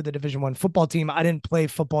worked with a Division I football team. I didn't play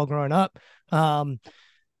football growing up. You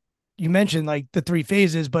mentioned like the 3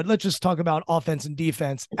 phases, but let's just talk about offense and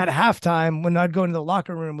defense. At halftime, when I'd go into the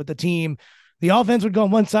locker room with the team, the offense would go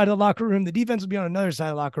on one side of the locker room, the defense would be on another side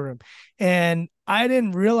of the locker room. And I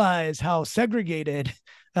didn't realize how segregated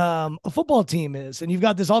a football team is. And you've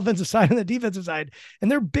got this offensive side and the defensive side,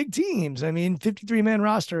 and they're big teams. I mean, 53-man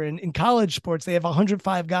roster. In college sports, they have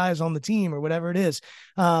 105 guys on the team or whatever it is.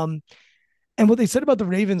 And And what they said about the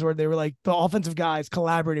Ravens, where they were like, the offensive guys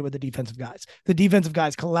collaborated with the defensive guys. The defensive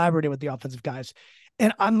guys collaborated with the offensive guys.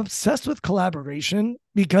 And I'm obsessed with collaboration,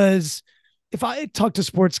 because if I talk to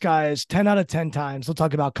sports guys 10 out of 10 times, they'll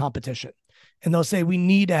talk about competition and they'll say, we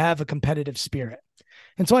need to have a competitive spirit.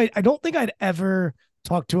 And so I don't think I'd ever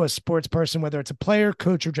talk to a sports person, whether it's a player,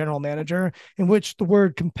 coach, or general manager, in which the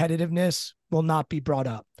word competitiveness will not be brought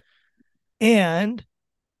up. And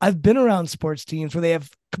I've been around sports teams where they have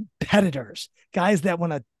competitors, guys that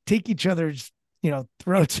want to take each other's,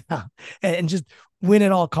 throats out and just win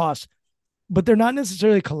at all costs, but they're not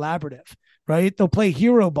necessarily collaborative, right? They'll play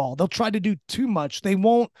hero ball. They'll try to do too much. They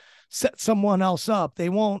won't set someone else up. They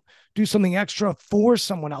won't do something extra for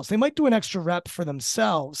someone else. They might do an extra rep for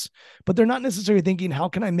themselves, but they're not necessarily thinking, how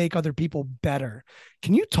can I make other people better?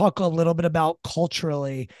 Can you talk a little bit about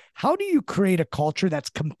culturally, how do you create a culture that's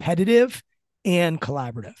competitive and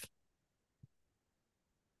collaborative?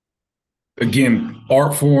 Again,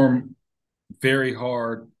 art form, very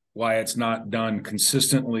hard. Why it's not done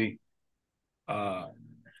consistently. Let's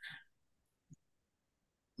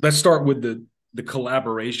start with the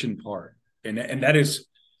collaboration part. And that is,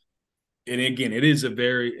 and again, it is a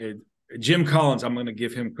very, Jim Collins, I'm going to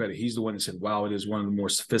give him credit. He's the one that said, wow, it is one of the more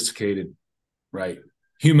sophisticated, right,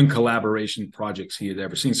 human collaboration projects he had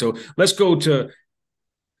ever seen. So let's go to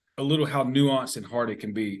a little how nuanced and hard it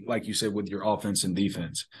can be, like you said, with your offense and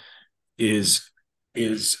defense, is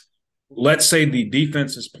let's say the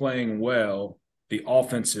defense is playing well, the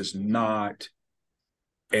offense is not.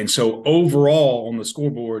 And so overall on the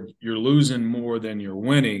scoreboard, you're losing more than you're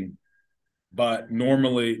winning. But in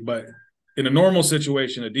a normal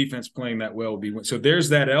situation, a defense playing that well would be win. So there's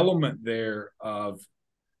that element there of,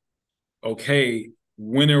 okay,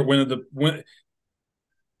 when in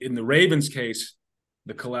the Ravens case,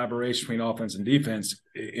 the collaboration between offense and defense,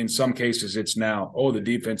 in some cases, it's now, the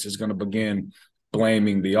defense is going to begin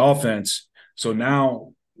blaming the offense. So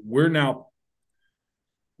now we're not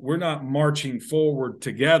marching forward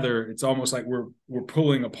together. It's almost like we're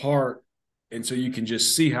pulling apart. And so you can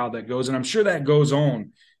just see how that goes. And I'm sure that goes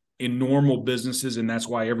on in normal businesses. And that's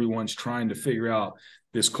why everyone's trying to figure out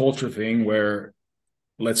this culture thing where,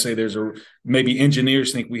 let's say maybe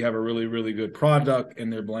engineers think we have a really, really good product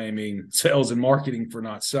and they're blaming sales and marketing for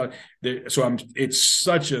not selling. It's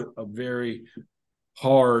such a very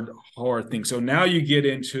hard thing. So now you get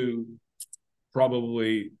into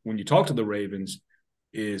probably when you talk to the Ravens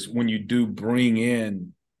is when you do bring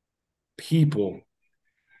in people,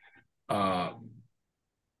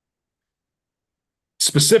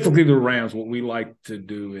 specifically the Rams, what we like to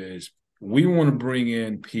do is we want to bring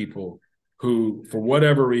in people who, for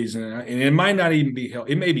whatever reason, and it might not even be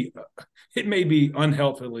it may be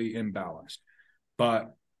unhealthily imbalanced,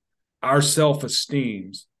 but our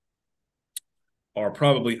self-esteems are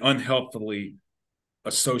probably unhealthily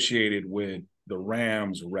associated with the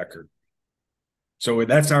Rams record. So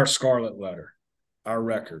that's our scarlet letter, our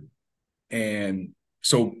record. And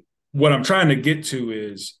so what I'm trying to get to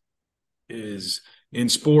is in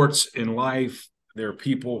sports, in life, there are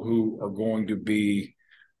people who are going to be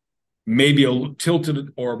maybe tilted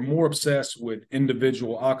or more obsessed with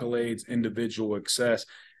individual accolades, individual success.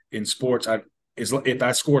 In sports, if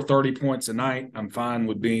I score 30 points a night, I'm fine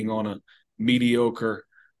with being on a mediocre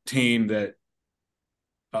team that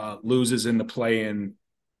loses in the play-in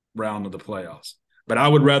round of the playoffs. But I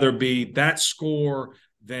would rather be that score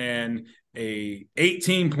than a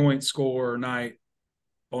 18-point score night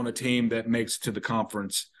on a team that makes it to the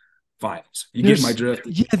conference finals. Get my drift?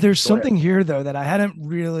 Yeah, there's something here, though, that I hadn't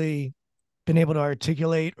really been able to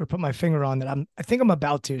articulate or put my finger on that I think I'm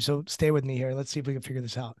about to. So stay with me here. Let's see if we can figure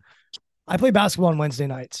this out. I play basketball on Wednesday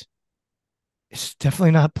nights. It's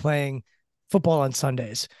definitely not playing football on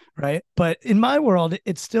Sundays, right? But in my world,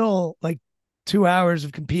 it's still like 2 hours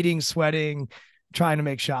of competing, sweating, trying to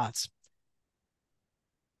make shots.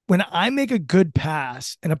 When I make a good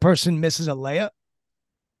pass and a person misses a layup,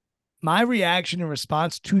 my reaction and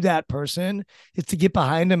response to that person is to get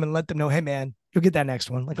behind them and let them know, hey, man, you'll get that next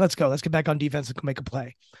one. Like, let's go. Let's get back on defense and make a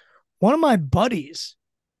play. One of my buddies,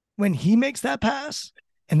 when he makes that pass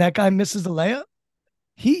and that guy misses the layup,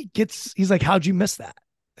 he's like, how'd you miss that?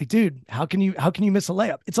 Like, dude, how can you miss a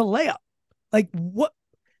layup? It's a layup. Like, what?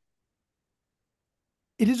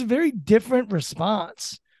 It is a very different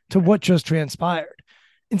response to what just transpired.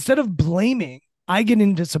 Instead of blaming, I get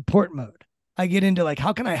into support mode. I get into like,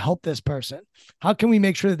 how can I help this person? How can we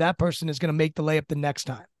make sure that person is going to make the layup the next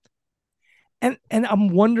time? And I'm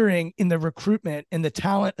wondering in the recruitment, in the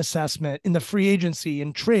talent assessment, in the free agency,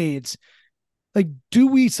 in trades, like, do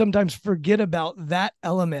we sometimes forget about that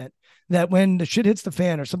element that when the shit hits the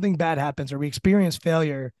fan or something bad happens or we experience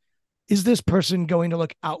failure, is this person going to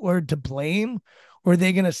look outward to blame, or are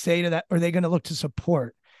they going to say to that, or are they going to look to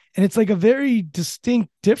support? And it's like a very distinct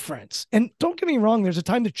difference. And don't get me wrong, there's a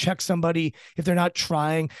time to check somebody if they're not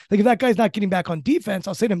trying. Like if that guy's not getting back on defense,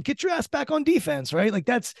 I'll say to him, get your ass back on defense, right? Like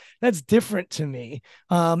that's different to me.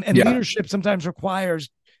 And leadership sometimes requires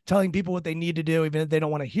telling people what they need to do, even if they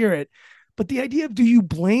don't want to hear it. But the idea of, do you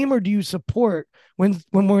blame or do you support when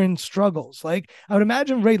we're in struggles? Like I would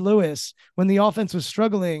imagine Ray Lewis, when the offense was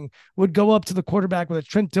struggling, would go up to the quarterback with a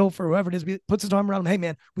Trent Dilfer, whoever it is, puts his arm around him. Hey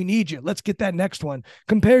man, we need you. Let's get that next one.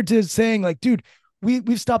 Compared to saying like, dude,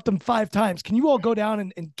 we've stopped them 5 times. Can you all go down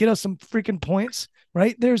and get us some freaking points?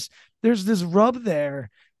 Right? There's this rub there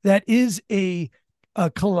that is a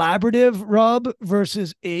collaborative rub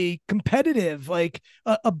versus a competitive, like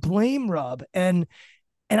a blame rub. And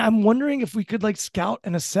I'm wondering if we could like scout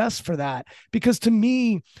and assess for that, because to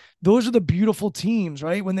me, those are the beautiful teams,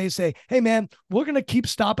 right? When they say, hey man, we're going to keep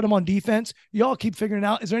stopping them on defense. Y'all keep figuring it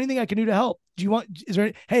out. Is there anything I can do to help?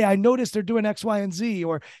 Hey, I noticed they're doing X, Y, and Z,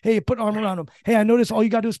 or, hey, put an arm around them. Hey, I noticed all you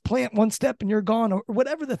got to do is plant one step and you're gone, or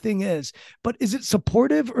whatever the thing is. But is it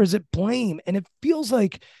supportive or is it blame? And it feels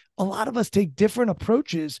like a lot of us take different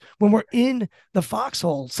approaches when we're in the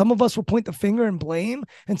foxhole. Some of us will point the finger and blame,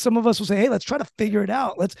 and some of us will say, hey, let's try to figure it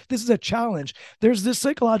out. This is a challenge. There's this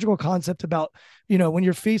psychological concept about, when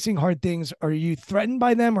you're facing hard things, are you threatened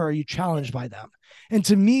by them or are you challenged by them? And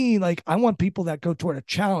to me, like, I want people that go toward a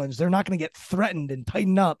challenge. They're not going to get threatened and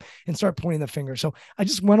tighten up and start pointing the finger. So I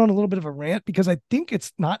just went on a little bit of a rant because I think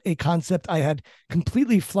it's not a concept I had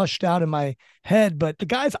completely flushed out in my head. But the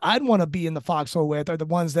guys I'd want to be in the foxhole with are the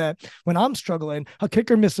ones that, when I'm struggling, a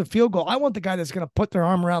kicker missed a field goal, I want the guy that's going to put their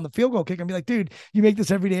arm around the field goal kicker and be like, dude, you make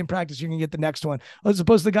this every day in practice, you're going to get the next one. As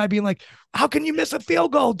opposed to the guy being like, how can you miss a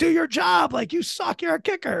field goal? Do your job. Like, you suck, you're a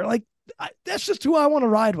kicker. Like, that's just who I want to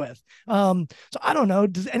ride with. So I don't know.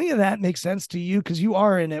 Does any of that make sense to you? Because you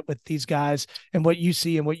are in it with these guys and what you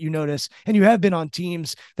see and what you notice, and you have been on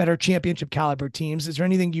teams that are championship caliber teams. Is there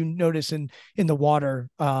anything you notice in the water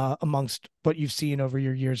amongst what you've seen over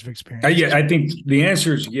your years of experience? Yeah, I think the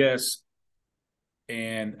answer is yes.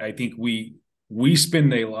 And I think we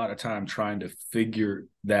spend a lot of time trying to figure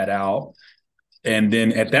that out. And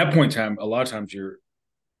then at that point in time, a lot of times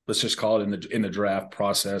let's just call it in the draft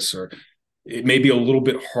process, or it may be a little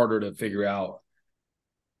bit harder to figure out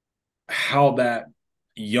how that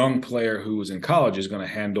young player who was in college is going to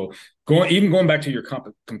handle going back to your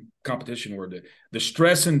competition, where the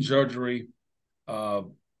stress and drudgery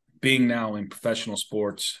of being now in professional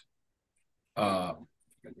sports.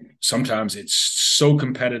 Sometimes it's so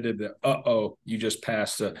competitive that, you just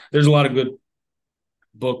passed. There's a lot of good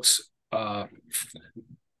books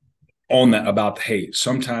on that about, hey,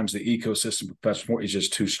 sometimes the ecosystem of professional sport is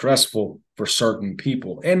just too stressful for certain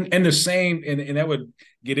people. And the same, and that would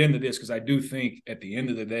get into this, because I do think at the end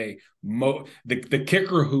of the day, the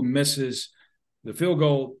kicker who misses the field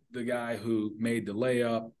goal, the guy who made the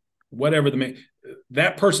layup, whatever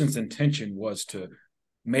that person's intention was to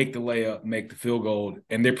make the layup, make the field goal,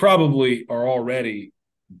 and they probably are already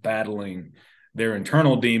battling their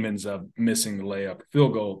internal demons of missing the layup,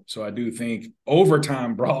 field goal. So I do think over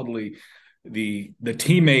time, broadly, the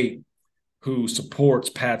teammate who supports,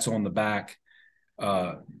 pats on the back,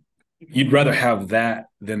 you'd rather have that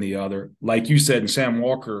than the other. Like you said, and Sam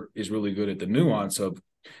Walker is really good at the nuance of,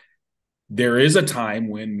 there is a time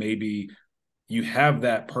when maybe you have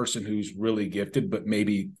that person who's really gifted, but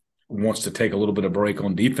maybe wants to take a little bit of break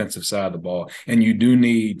on defensive side of the ball. And you do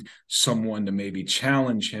need someone to maybe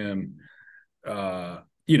challenge him,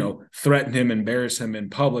 threaten him, embarrass him in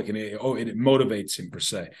public, and it motivates him per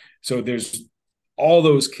se. So there's all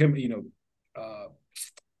those,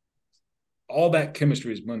 all that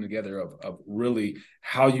chemistry is blended together of really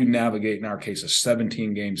how you navigate, in our case, a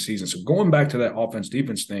 17-game season. So going back to that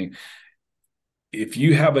offense-defense thing, if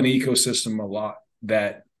you have an ecosystem a lot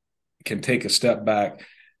that can take a step back,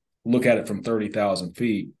 look at it from 30,000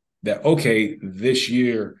 feet, that, okay, this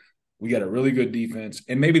year we got a really good defense,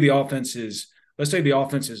 and maybe the offense is, let's say the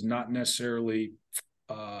offense is not necessarily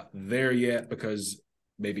there yet because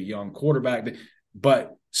maybe young quarterback,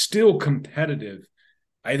 but still competitive.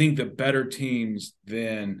 I think the better teams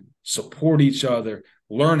then support each other,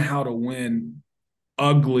 learn how to win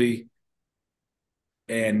ugly,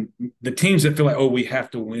 and the teams that feel like, we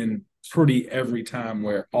have to win pretty every time,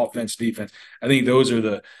 where offense, defense, I think those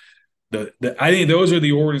are I think those are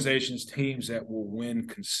the organizations, teams that will win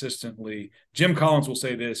consistently. Jim Collins will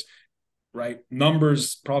say this, right?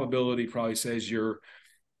 Numbers, probability probably says you're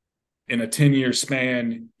in a 10-year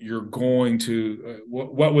span, you're going to,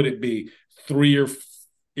 what would it be?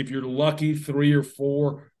 If you're lucky, 3 or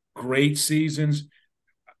 4 great seasons.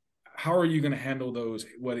 how are you going to handle those?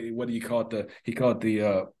 What do you call it? He called it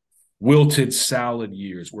the wilted salad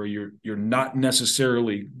years, where you're not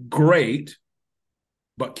necessarily great,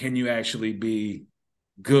 but can you actually be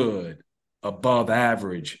good, above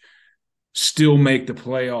average, still make the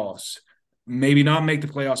playoffs? Maybe not make the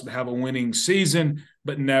playoffs, but have a winning season,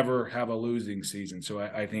 but never have a losing season. So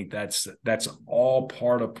I think that's all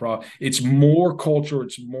part of it's more culture.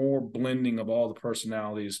 It's more blending of all the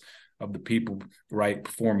personalities of the people, right,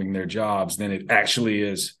 performing their jobs than it actually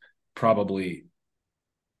is probably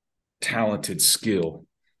talented skill.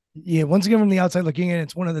 Yeah, once again, from the outside looking in,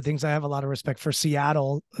 it's one of the things I have a lot of respect for.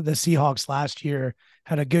 Seattle, the Seahawks last year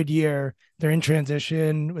had a good year. They're in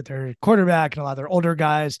transition with their quarterback and a lot of their older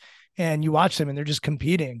guys. And you watch them and they're just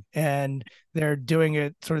competing and they're doing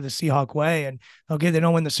it sort of the Seahawk way. And okay, they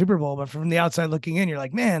don't win the Super Bowl, but from the outside looking in, you're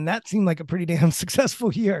like, man, that seemed like a pretty damn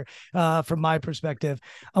successful year from my perspective.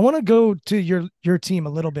 I want to go to your team a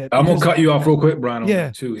little bit. I'm going to cut you off real quick, Brian, on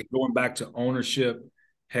that too. Going back to ownership,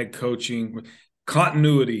 head coaching,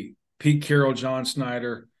 continuity, Pete Carroll, John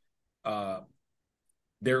Snyder,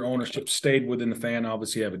 their ownership stayed within the fan,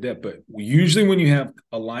 obviously have a depth, but usually when you have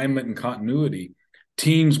alignment and continuity,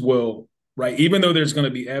 teams will, right, even though there's going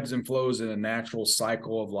to be ebbs and flows in a natural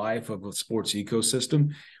cycle of life of a sports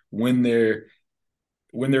ecosystem, when they're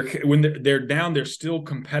down, they're still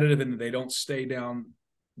competitive and they don't stay down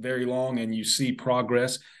very long, and you see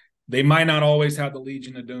progress. They might not always have the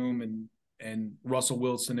Legion of Doom and Russell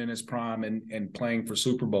Wilson in his prime and playing for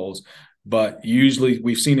Super Bowls, but usually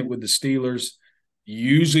we've seen it with the Steelers.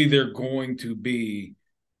 Usually they're going to be,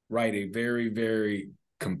 right, a very, very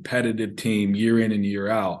competitive team year in and year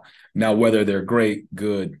out. Now, whether they're great,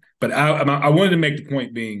 good, but I wanted to make the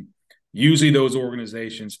point being, usually those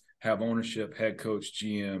organizations have ownership, head coach,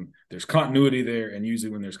 GM. There's continuity there, and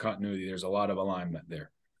usually when there's continuity, there's a lot of alignment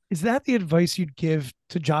there. Is that the advice you'd give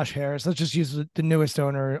to Josh Harris? Let's just use the newest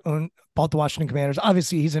owner, bought the Washington Commanders.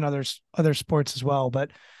 Obviously, he's in other sports as well,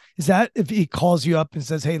 but is that if he calls you up and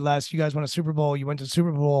says, hey, Les, you guys won a Super Bowl, you went to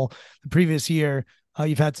Super Bowl the previous year,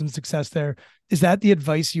 you've had some success there. Is that the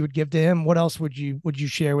advice you would give to him? What else would you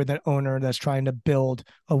share with an owner that's trying to build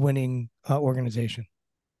a winning organization?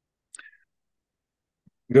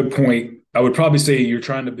 Good point. I would probably say you're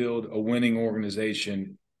trying to build a winning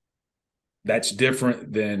organization. That's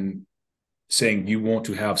different than saying you want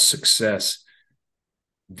to have success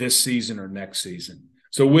this season or next season.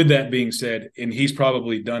 So with that being said, and he's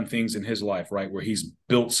probably done things in his life, right, where he's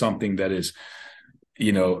built something that is,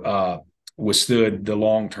 withstood the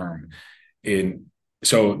long term. And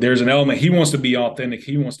so there's an element, he wants to be authentic,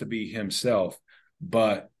 he wants to be himself,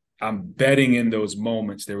 but I'm betting in those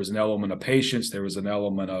moments there was an element of patience, there was an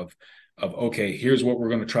element of okay, here's what we're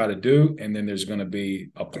going to try to do, and then there's going to be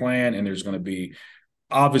a plan, and there's going to be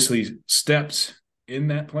obviously steps in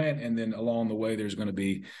that plan, and then along the way there's going to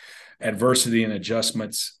be adversity and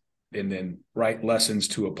adjustments, and then right lessons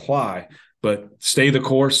to apply. But stay the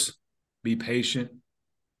course, be patient.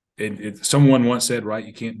 Someone once said, right,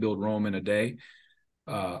 you can't build Rome in a day.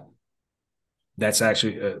 That's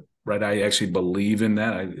actually right. I actually believe in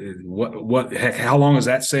that. How long has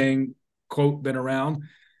that saying quote been around?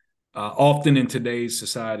 Often in today's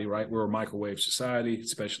society, right, we're a microwave society,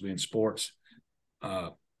 especially in sports.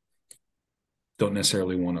 Don't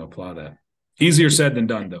necessarily want to apply that. Easier said than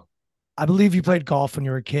done, though. I believe you played golf when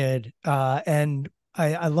you were a kid, and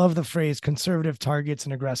I love the phrase conservative targets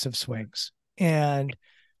and aggressive swings. And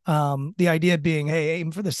the idea being, hey,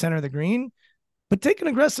 aim for the center of the green, but take an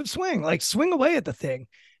aggressive swing, like swing away at the thing.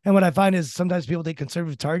 And what I find is sometimes people take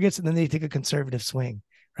conservative targets and then they take a conservative swing,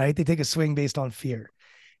 right? They take a swing based on fear.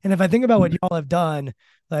 And if I think about what y'all have done,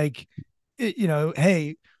 like,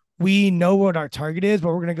 hey, we know what our target is, but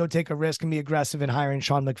we're going to go take a risk and be aggressive in hiring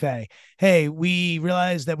Sean McVay. Hey, we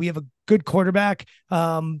realize that we have a good quarterback,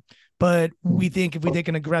 but we think if we take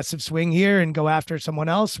an aggressive swing here and go after someone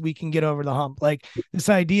else, we can get over the hump. Like this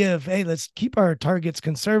idea of, hey, let's keep our targets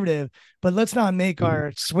conservative, but let's not make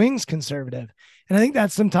our swings conservative. And I think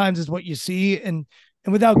that sometimes is what you see. And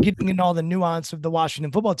without getting into all the nuance of the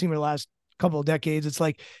Washington football team in the last couple of decades, it's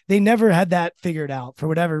like they never had that figured out for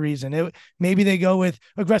whatever reason. Maybe they go with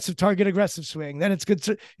aggressive target, aggressive swing, then it's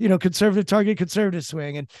good, conservative target, conservative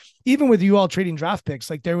swing. And even with you all trading draft picks,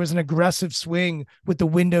 like there was an aggressive swing with the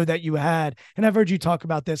window that you had. And I've heard you talk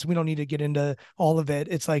about this. We don't need to get into all of it.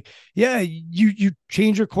 It's like, yeah, you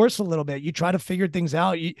change your course a little bit. You try to figure things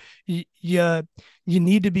out. You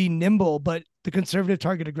need to be nimble, but the conservative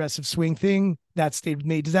target, aggressive swing thing that stayed with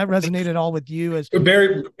me. Does that resonate at all with you?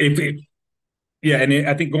 Yeah, and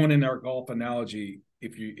I think going in our golf analogy,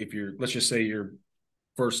 if you're let's just say your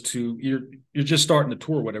first two, you're just starting the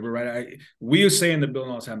tour, whatever, right? We were saying the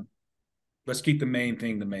building all the time, let's keep the main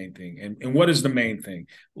thing the main thing. And what is the main thing?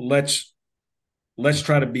 Let's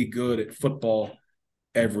try to be good at football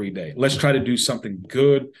every day. Let's try to do something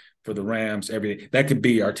good for the Rams every day. That could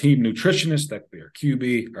be our team nutritionist, that could be our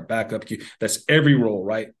QB, our backup QB. That's every role,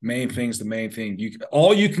 right? Main thing's the main thing.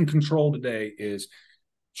 All you can control today is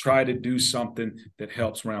try to do something that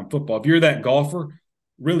helps around football. If you're that golfer,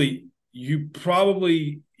 really, you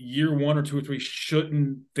probably year 1 or 2 or 3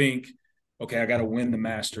 shouldn't think, okay, I got to win the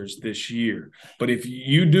Masters this year. But if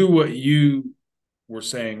you do what you were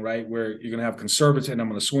saying, right, where you're going to have conservative and I'm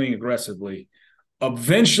going to swing aggressively,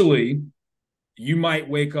 eventually you might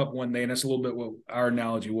wake up one day, and that's a little bit what our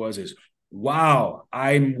analogy was, is, wow,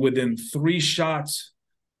 I'm within 3 shots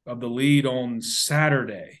of the lead on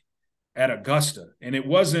Saturday at Augusta. And it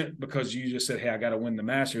wasn't because you just said, hey, I got to win the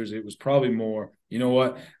Masters. It was probably more, you know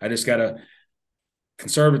what, I just got to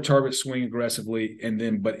conservative target, swing aggressively. And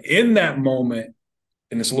then, but in that moment,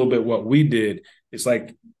 and it's a little bit what we did, it's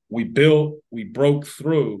like we broke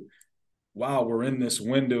through. Wow, we're in this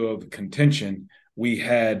window of contention. We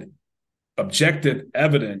had objective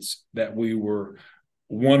evidence that we were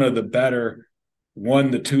one of the better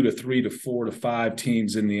 1 to 2 to 3 to 4 to 5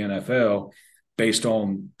 teams in the NFL based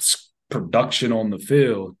on production on the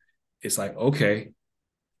field. It's like, okay,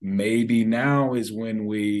 maybe now is when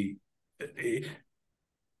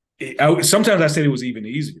sometimes I say it was even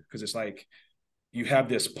easier, because it's like you have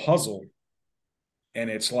this puzzle and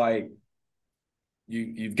it's like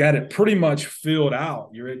you've got it pretty much filled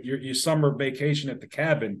out. You're at your summer vacation at the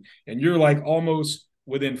cabin and you're like almost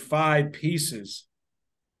within 5 pieces,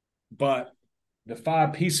 but the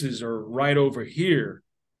 5 pieces are right over here.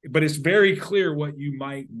 But it's very clear what you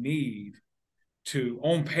might need to,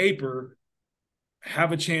 on paper,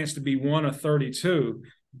 have a chance to be 1 of 32,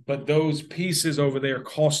 but those pieces over there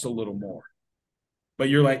cost a little more. But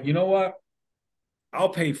you're like, you know what? I'll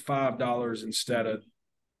pay $5 instead of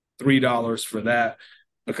 $3 for that,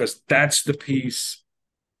 because that's the piece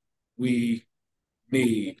we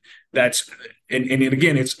need. That's and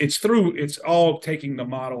again, it's all taking the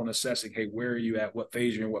model and assessing, hey, where are you at, what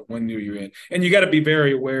phase you're in, what window you're in, and you got to be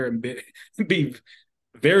very aware and be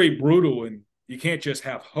very brutal, and you can't just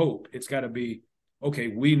have hope. It's got to be, okay,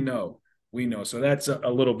 we know. So that's a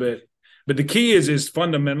little bit, but the key is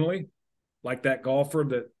fundamentally like that golfer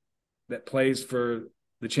that plays for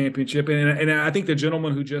the championship. And I think the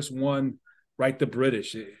gentleman who just won, right, the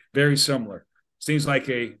British, very similar. Seems like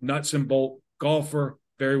a nuts and bolt golfer,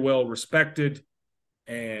 very well respected,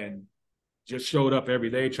 and just showed up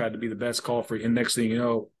every day, tried to be the best golfer. And next thing you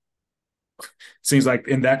know, seems like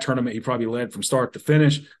in that tournament, he probably led from start to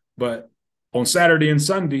finish. But on Saturday and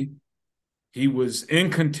Sunday, he was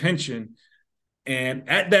in contention. And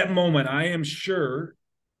at that moment, I am sure,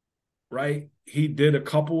 right, he did a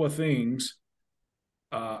couple of things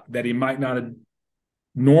that he might not have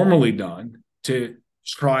normally done to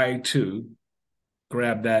try to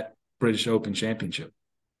grab that British Open championship.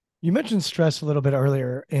 You mentioned stress a little bit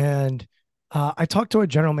earlier, and I talked to a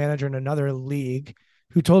general manager in another league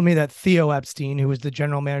who told me that Theo Epstein, who was the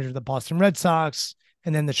general manager of the Boston Red Sox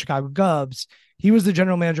and then the Chicago Cubs, he was the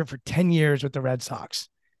general manager for 10 years with the Red Sox.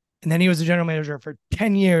 And then he was the general manager for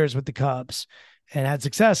 10 years with the Cubs and had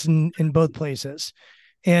success in both places.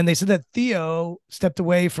 And they said that Theo stepped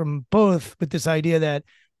away from both with this idea that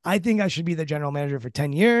I think I should be the general manager for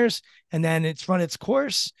 10 years and then it's run its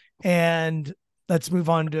course and let's move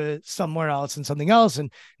on to somewhere else and something else.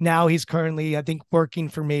 And now he's currently, I think, working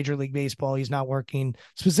for Major League Baseball. He's not working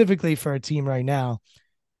specifically for a team right now.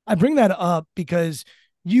 I bring that up because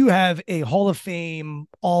you have a Hall of Fame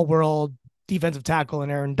all-world defensive tackle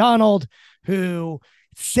in Aaron Donald, who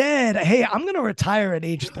said, hey, I'm going to retire at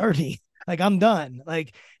age 30. Like, I'm done.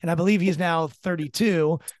 Like, and I believe he's now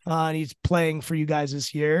 32 and he's playing for you guys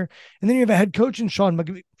this year. And then you have a head coach in Sean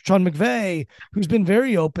McVay, who's been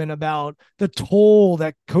very open about the toll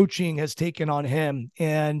that coaching has taken on him.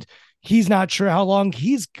 And he's not sure how long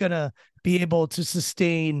he's going to be able to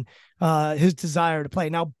sustain his desire to play.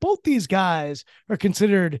 Now, both these guys are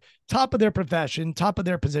considered top of their profession, top of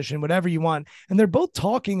their position, whatever you want. And they're both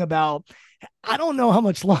talking about, I don't know how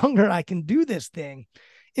much longer I can do this thing.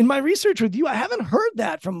 In my research with you, I haven't heard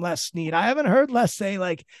that from Les Snead. I haven't heard Les say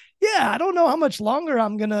like, yeah, I don't know how much longer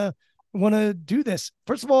I'm going to want to do this.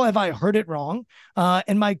 First of all, have I heard it wrong?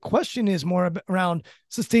 And my question is more around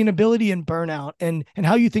sustainability and burnout and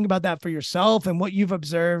how you think about that for yourself and what you've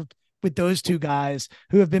observed with those two guys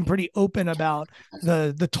who have been pretty open about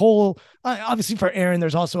the toll. Obviously for Aaron,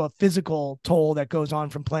 there's also a physical toll that goes on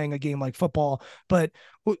from playing a game like football, but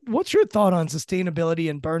what's your thought on sustainability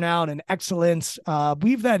and burnout and excellence?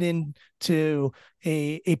 Weave that into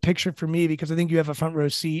a picture for me, because I think you have a front row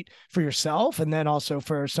seat for yourself and then also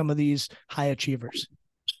for some of these high achievers.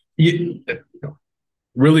 Yeah,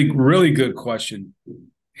 really, really good question.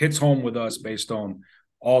 Hits home with us based on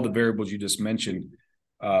all the variables you just mentioned.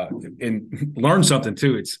 And learn something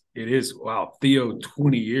too. It is, wow, Theo,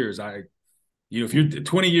 20 years. If you're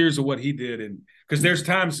 20 years of what he did, and because there's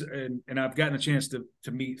times, and I've gotten a chance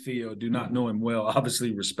to meet Theo, do not know him well,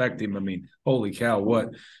 obviously respect him. I mean, holy cow,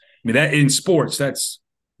 that in sports, that's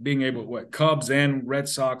being able, Cubs and Red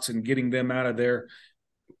Sox and getting them out of their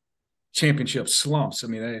championship slumps. I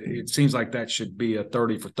mean, it seems like that should be a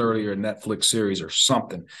 30 for 30 or a Netflix series or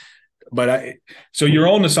something. But so you're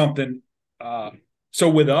on to something. So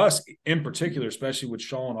with us in particular, especially with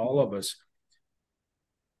Sean, all of us,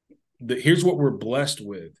 here's what we're blessed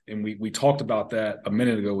with. And we talked about that a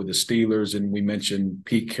minute ago with the Steelers, and we mentioned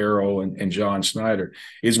Pete Carroll and John Schneider,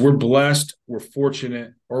 is we're blessed, we're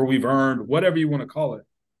fortunate, or we've earned, whatever you want to call it,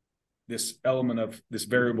 this element of this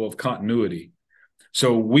variable of continuity.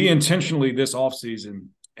 So we intentionally this offseason,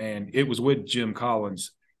 and it was with Jim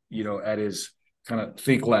Collins, at his kind of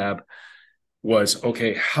think lab, was,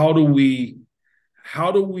 okay, how do we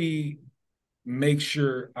make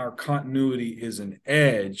sure our continuity is an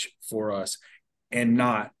edge for us and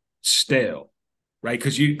not stale, right?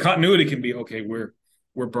 Because continuity can be, okay, we're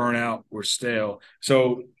burnt out, we're stale.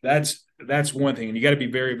 So that's one thing, and you got to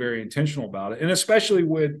be very, very intentional about it, and especially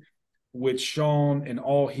with Sean and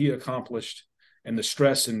all he accomplished and the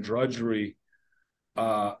stress and drudgery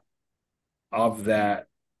of that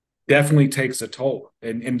definitely takes a toll.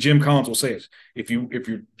 And Jim Collins will say it: if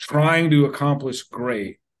you're trying to accomplish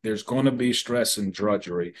great, there's going to be stress and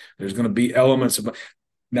drudgery. There's going to be elements of,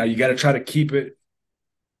 now you got to try to keep it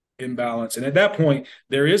in balance. And at that point,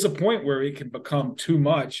 there is a point where it can become too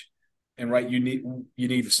much, and right, you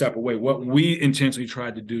need to step away. What we intentionally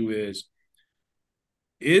tried to do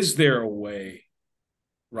is there a way,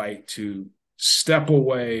 right, to step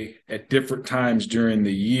away at different times during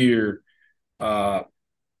the year,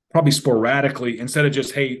 probably sporadically, instead of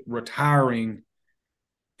just, hey, retiring.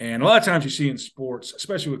 And a lot of times you see in sports,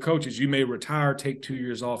 especially with coaches, you may retire, take 2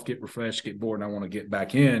 years off, get refreshed, get bored, and I want to get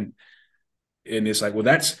back in. And it's like, well,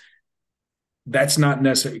 that's not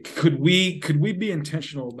necessary. Could we be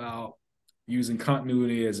intentional about using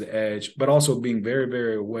continuity as an edge, but also being very,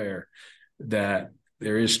 very aware that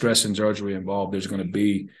there is stress and drudgery involved? There's going to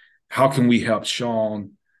be, how can we help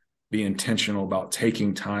Sean be intentional about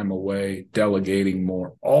taking time away, delegating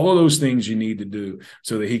more, all of those things you need to do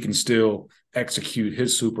so that he can still execute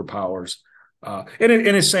his superpowers. And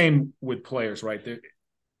it's same with players, right?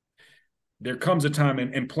 There comes a time,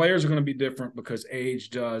 and players are going to be different because age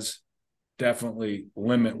does definitely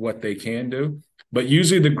limit what they can do. But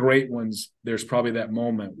usually the great ones, there's probably that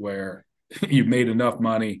moment where you've made enough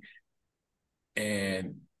money.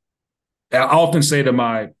 And I often say to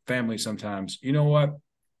my family sometimes, you know what?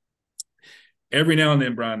 Every now and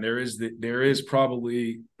then, Brian, there is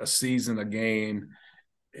probably a season, a game,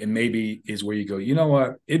 and maybe is where you go, you know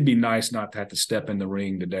what? It'd be nice not to have to step in the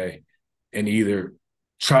ring today and either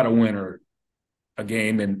try to win or a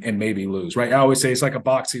game and maybe lose, right? I always say it's like a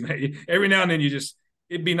boxing. Every now and then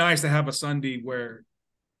it'd be nice to have a Sunday where,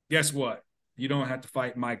 guess what? You don't have to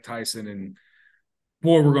fight Mike Tyson and,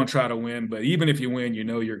 boy, we're going to try to win. But even if you win,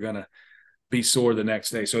 you're going to be sore the next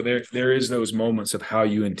day. So there is those moments of how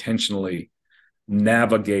you intentionally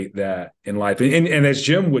navigate that in life. And as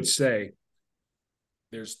Jim would say,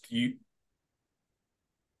 you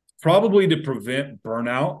probably, to prevent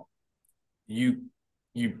burnout, you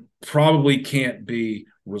probably can't be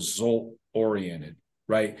result oriented,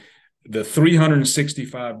 right? The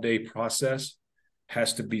 365-day process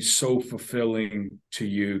has to be so fulfilling to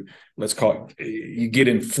you. Let's call it, you get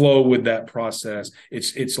in flow with that process.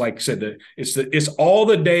 It's like I said, it's all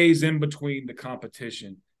the days in between the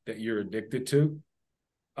competition that you're addicted to,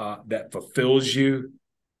 that fulfills you,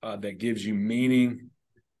 that gives you meaning,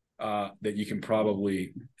 that you can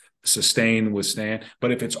probably sustain, withstand.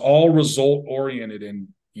 But if it's all result oriented and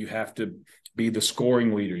you have to be the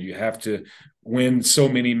scoring leader, you have to win so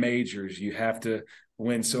many majors, you have to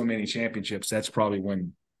win so many championships, that's probably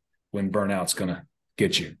when burnout's going to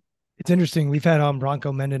get you. It's interesting. We've had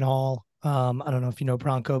Bronco Mendenhall. I don't know if you know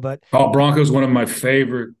Bronco, but Bronco's one of my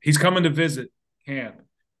favorite. He's coming to visit camp.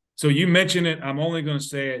 So you mentioned it. I'm only going to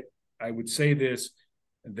say it. I would say this.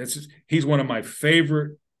 He's one of my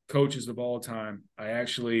favorite coaches of all time. I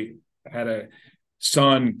actually had a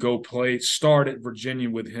son start at Virginia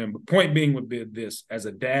with him. But point being would be this: as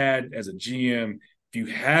a dad, as a GM, if you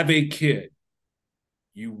have a kid,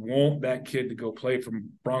 you want that kid to go play for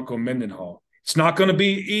Bronco Mendenhall. It's not going to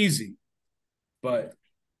be easy, but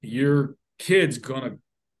your kid's going to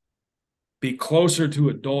be closer to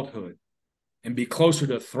adulthood and be closer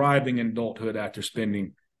to thriving in adulthood after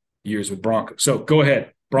spending years with Bronco. So go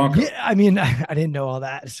ahead, Bronco. Yeah, I mean, I didn't know all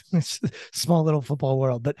that. It's a small little football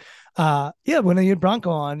world, but yeah, when I had Bronco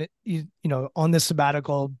on, you know, on this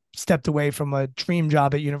sabbatical, stepped away from a dream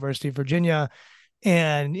job at University of Virginia,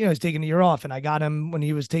 and you know, he's taking a year off, and I got him when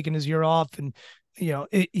he was taking his year off, and you know,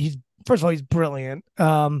 he's first of all, he's brilliant.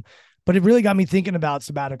 But it really got me thinking about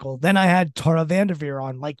sabbatical. Then I had Tara Vanderveer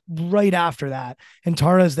on like right after that. And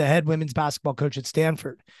Tara is the head women's basketball coach at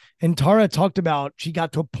Stanford. And Tara talked about, she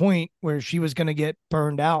got to a point where she was going to get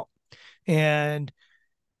burned out. And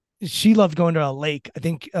she loved going to a lake. I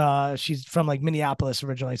think she's from like Minneapolis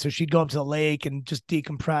originally. So she'd go up to the lake and just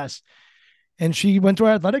decompress. And she went to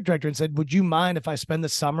our athletic director and said, would you mind if I spend the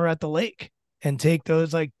summer at the lake and take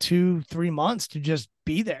those like 2-3 months to just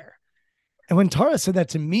be there? And when Tara said that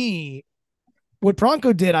to me, what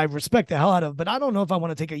Bronco did, I respect the hell out of, but I don't know if I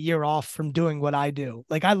want to take a year off from doing what I do.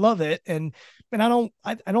 Like I love it. And I don't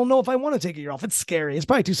know if I want to take a year off. It's scary. It's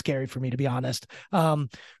probably too scary for me, to be honest.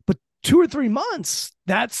 But 2 or 3 months,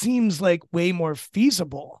 that seems like way more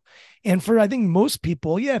feasible. And for, I think most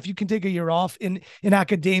people, yeah, if you can take a year off in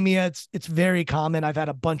academia, it's very common. I've had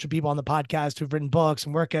a bunch of people on the podcast who've written books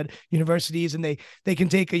and work at universities, and they can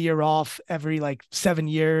take a year off every like 7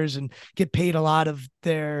 years and get paid a lot of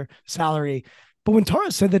their salary. But when Tara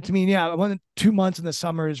said that to me, yeah, I want 2 months in the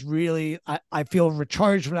summer is really, I feel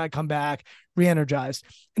recharged when I come back, re-energized.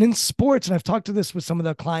 And in sports, and I've talked to this with some of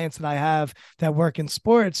the clients that I have that work in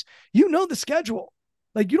sports, you know the schedule.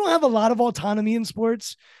 Like you don't have a lot of autonomy in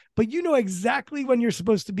sports, but you know exactly when you're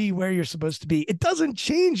supposed to be, where you're supposed to be. It doesn't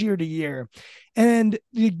change year to year. And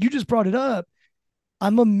you just brought it up.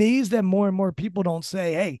 I'm amazed that more and more people don't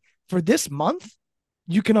say, hey, for this month,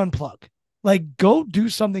 you can unplug. Like go do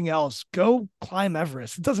something else. Go climb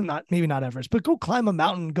Everest. It doesn't maybe not Everest, but go climb a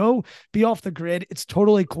mountain. Go be off the grid. It's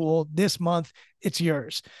totally cool. This month, it's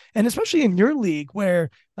yours. And especially in your league where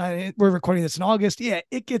we're recording this in August. Yeah,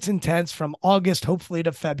 it gets intense from August, hopefully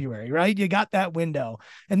to February, right? You got that window.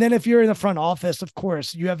 And then if you're in the front office, of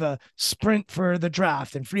course, you have a sprint for the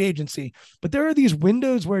draft and free agency. But there are these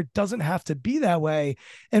windows where it doesn't have to be that way.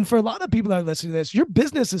 And for a lot of people that are listening to this, your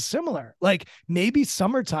business is similar. Like maybe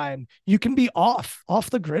summertime, you can be off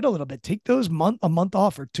the grid a little bit. Take those a month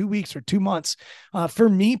off or 2 weeks or 2 months. For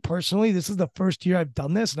me personally, this is the first year I've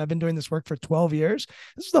done this, and I've been doing this work for 12 years.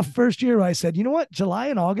 This is the first year where I said, you know what, July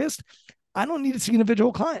and August, I don't need to see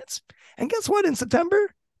individual clients. And guess what? In September,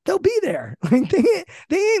 they'll be there. Like they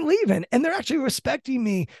ain't leaving. And they're actually respecting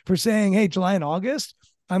me for saying, hey, July and August,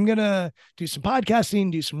 I'm going to do some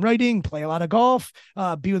podcasting, do some writing, play a lot of golf,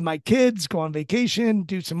 be with my kids, go on vacation,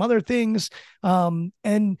 do some other things.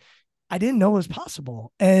 And I didn't know it was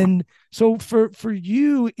possible. And so for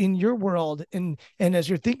you in your world, and as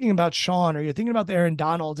you're thinking about Sean, or you're thinking about the Aaron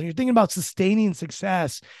Donalds, and you're thinking about sustaining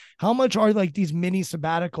success, how much are like these mini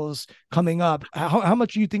sabbaticals coming up? How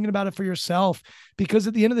much are you thinking about it for yourself? Because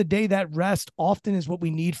at the end of the day, that rest often is what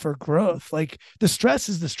we need for growth. Like the stress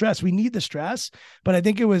is the stress. We need the stress. But I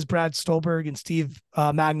think it was Brad Stolberg and Steve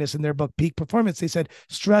Magnus in their book, Peak Performance. They said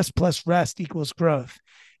stress plus rest equals growth.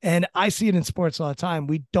 And I see it in sports all the time.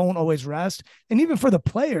 We don't always rest. And even for the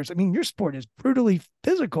players, I mean, your sport is brutally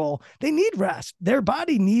physical. They need rest. Their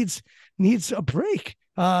body needs a break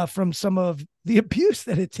from some of the abuse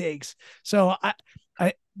that it takes. So I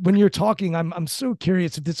when you're talking, I'm so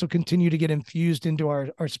curious if this will continue to get infused into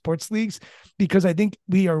our sports leagues, because I think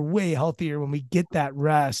we are way healthier when we get that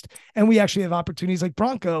rest. And we actually have opportunities like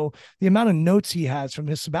Bronco, the amount of notes he has from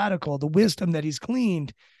his sabbatical, the wisdom that he's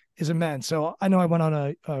gleaned is immense. So I know I went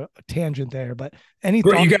on a tangent there, but you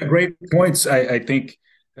got great points. I think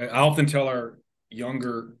I often tell our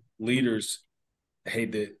younger leaders, hey,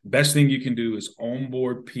 the best thing you can do is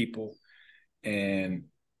onboard people and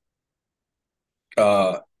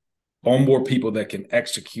onboard people that can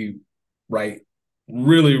execute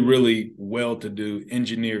really, really well-to-do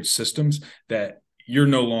engineered systems that you're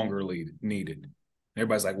no longer needed.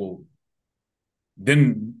 Everybody's like, well,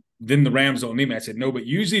 then the Rams don't need me. I said, no, but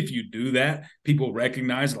usually if you do that, people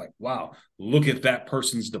recognize like, wow, look at that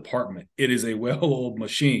person's department. It is a well-oiled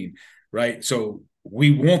machine, right? So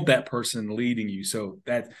we want that person leading you. So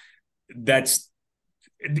that's,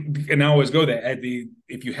 and I always go that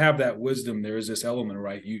if you have that wisdom, there is this element,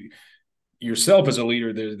 right? You yourself as a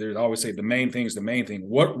leader, there's always say the main thing is the main thing.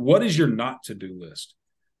 What is your not to-do list?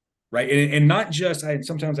 Right. And not just,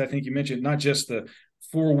 sometimes I think you mentioned not just the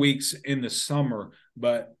 4 weeks in the summer,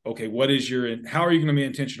 but okay, how are you going to be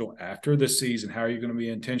intentional after the season? How are you going to be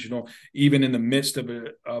intentional even in the midst of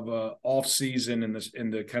a off season and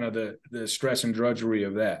the kind of the stress and drudgery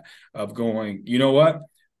of that, of going, you know what,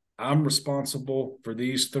 I'm responsible for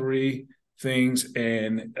these 3 things,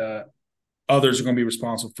 and others are going to be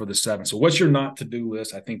responsible for the 7. So what's your not to do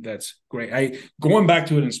list? I think that's great. Going back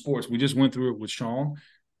to it in sports, we just went through it with Sean.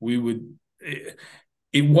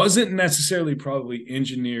 It wasn't necessarily probably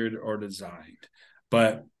engineered or designed,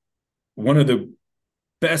 but one of the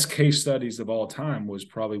best case studies of all time was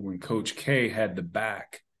probably when Coach K had the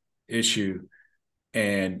back issue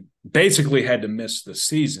and basically had to miss the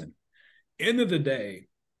season. End of the day,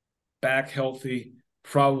 back healthy,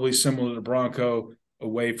 probably similar to Bronco,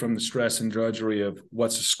 away from the stress and drudgery of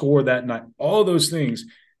what's the score that night, all those things,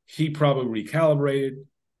 he probably recalibrated,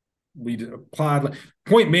 applied.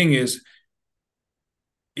 Point being is,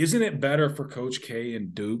 isn't it better for Coach K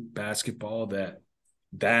and Duke basketball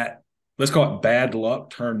that let's call it bad luck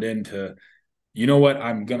turned into, you know what,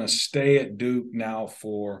 I'm going to stay at Duke now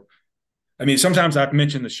for – I mean, sometimes I've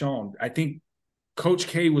mentioned to Sean, I think Coach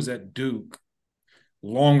K was at Duke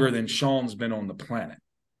longer than Sean's been on the planet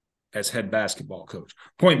as head basketball coach.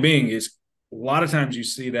 Point being is, a lot of times you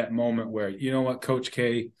see that moment where, you know what, Coach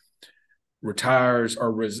K retires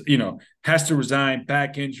or has to resign,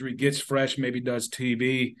 back injury, gets fresh, maybe does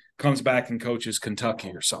TV, comes back and coaches Kentucky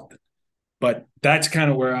or something. But that's kind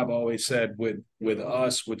of where I've always said with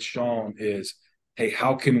us, with Sean, is, hey,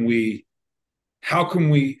 how can we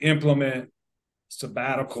implement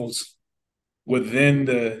sabbaticals within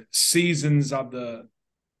the seasons of the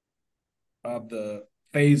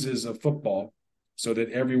phases of football so that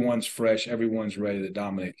everyone's fresh, everyone's ready to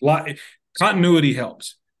dominate. Continuity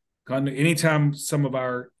helps. Anytime some of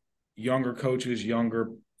our younger coaches,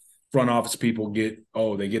 younger front office people get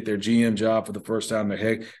their GM job for the first time,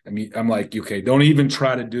 I'm like, okay, don't even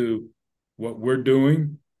try to do what we're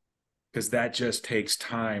doing, because that just takes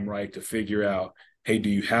time, right, to figure out, hey, do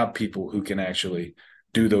you have people who can actually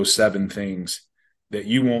do those 7 things that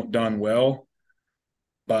you want done well,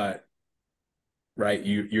 but right,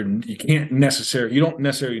 you don't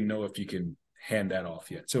necessarily know if you can hand that off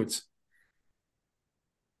yet.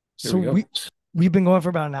 We've been going for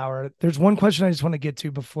about an hour. There's one question I just want to get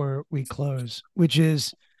to before we close, which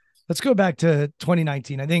is, let's go back to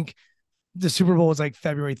 2019. I think the Super Bowl was like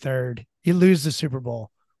February 3rd. You lose the Super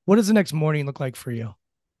Bowl. What does the next morning look like for you?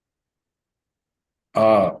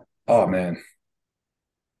 Oh man.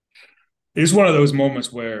 It's one of those moments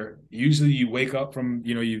where usually you wake up from,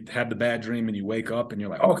 you had the bad dream and you wake up and you're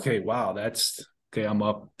like, okay, wow, I'm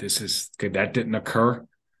up. That didn't occur.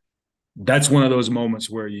 That's one of those moments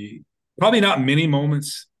where probably not many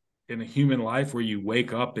moments in a human life where you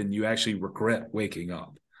wake up and you actually regret waking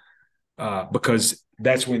up, because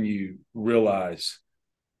that's when you realize,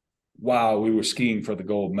 wow, we were skiing for the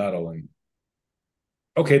gold medal, and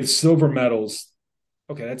okay, the silver medals,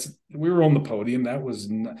 okay, we were on the podium.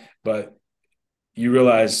 But you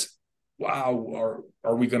realize, wow,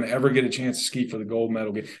 are we going to ever get a chance to ski for the gold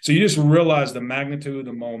medal? So you just realize the magnitude of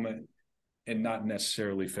the moment, and not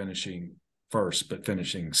necessarily finishing first, but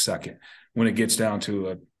finishing second when it gets down to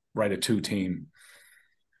a 2-team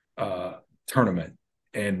tournament.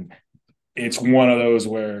 And it's one of those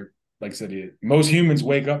where, like I said, most humans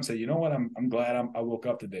wake up and say, you know what, I'm glad I woke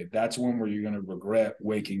up today. That's one where you're going to regret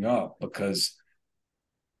waking up, because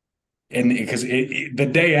the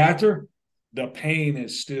day after, the pain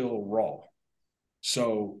is still raw.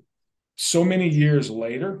 So many years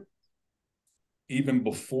later, even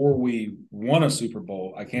before we won a Super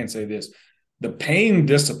Bowl, I can't say this, the pain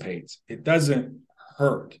dissipates. It doesn't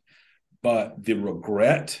hurt, but the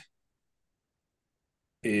regret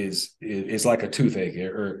is like a toothache,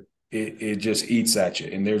 or it just eats at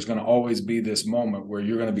you. And there's going to always be this moment where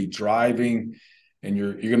you're going to be driving and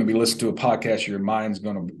you're going to be listening to a podcast. Your mind's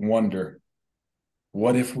going to wonder,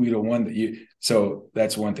 what if we'd have won so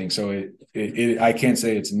that's one thing. So I can't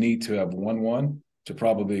say it's neat to have won one to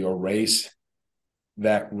probably erase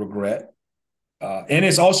that regret. And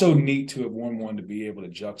it's also neat to have won one to be able to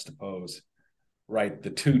juxtapose, right, the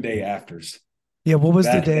 2-day afters. Yeah, what was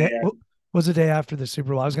the day? What was the day after the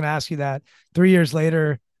Super Bowl? I was going to ask you that. 3 years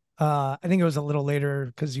later, I think it was a little later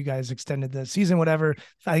because you guys extended the season, whatever.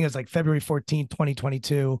 I think it was like February 14th,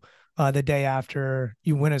 2022, the day after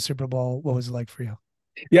you win a Super Bowl. What was it like for you?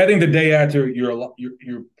 Yeah, I think the day after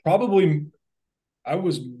you're probably, I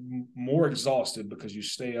was more exhausted because you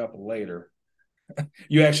stay up later.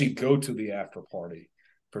 You actually go to the after party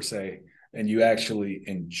per se, and you actually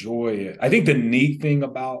enjoy it. I think the neat thing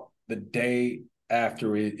about the day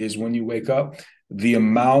after it is when you wake up, the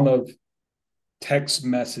amount of text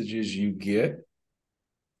messages you get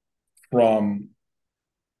from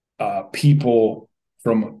people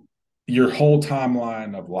from your whole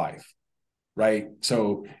timeline of life, right?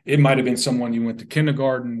 So it might have been someone you went to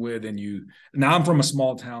kindergarten with, and now I'm from a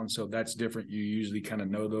small town, so that's different. You usually kind of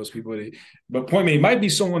know those people. But point me, it might be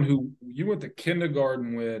someone who you went to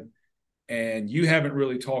kindergarten with, and you haven't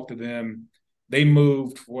really talked to them. They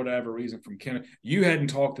moved for whatever reason from kindergarten. You hadn't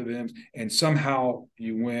talked to them, and somehow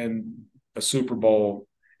you win a Super Bowl,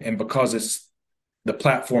 and because it's the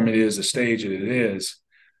platform it is, the stage it is,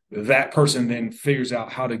 that person then figures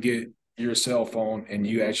out how to get your cell phone, and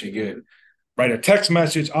you actually write a text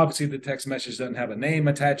message. Obviously, the text message doesn't have a name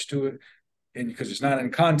attached to it, and because it's not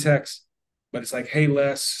in context, but it's like, hey,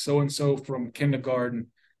 Les, so-and-so from kindergarten,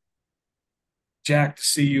 Jack, to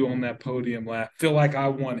see you on that podium, feel like I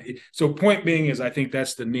won. So point being is, I think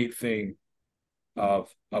that's the neat thing of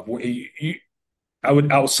what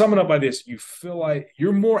I'll sum it up by this. You feel like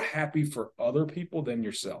you're more happy for other people than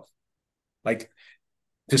yourself. Like,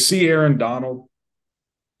 to see Aaron Donald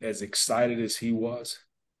as excited as he was,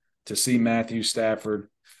 to see Matthew Stafford,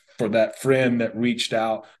 for that friend that reached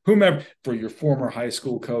out, whomever, for your former high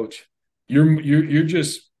school coach, you're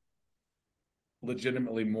just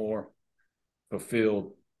legitimately more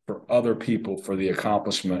fulfilled for other people for the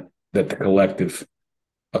accomplishment that the collective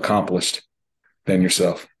accomplished than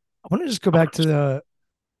yourself. I want to just go back to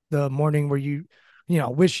the morning where you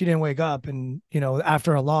wish you didn't wake up, and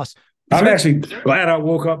after a loss. I'm actually glad I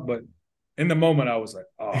woke up, but in the moment I was like,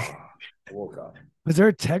 I woke up. Was there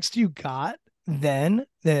a text you got then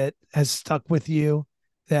that has stuck with you,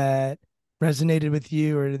 that resonated with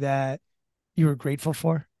you, or that you were grateful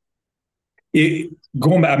for?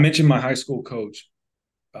 Going back, I mentioned my high school coach.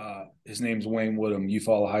 His name's Wayne Woodham,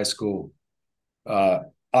 Eufaula High School.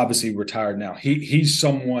 Obviously retired now. He's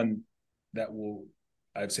someone that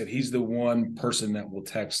I'd say he's the one person that will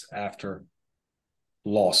text after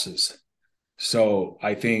losses. So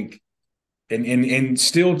I think, and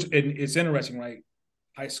still, and it's interesting, right?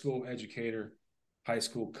 High school educator, high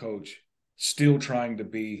school coach, still trying to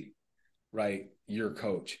be, right, your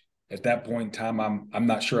coach. At that point in time, I'm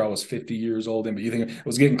not sure I was 50 years old, but you think I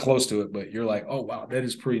was getting close to it. But you're like, oh wow, that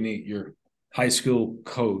is pretty neat. Your high school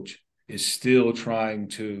coach is still trying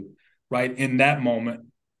to, right in that moment,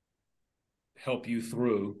 help you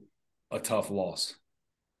through a tough loss.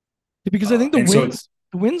 Because I think the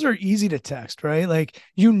wins are easy to text, right? Like,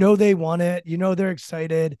 they want it, they're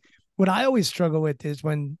excited. What I always struggle with is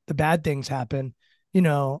when the bad things happen,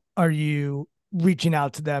 are you reaching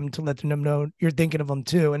out to them to let them know you're thinking of them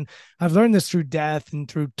too? And I've learned this through death and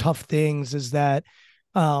through tough things, is that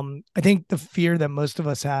I think the fear that most of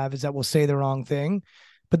us have is that we'll say the wrong thing.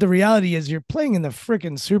 But the reality is, you're playing in the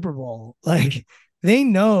freaking Super Bowl. Like, they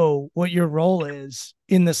know what your role is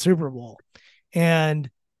in the Super Bowl. And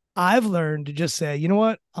I've learned to just say, you know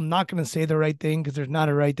what? I'm not going to say the right thing because there's not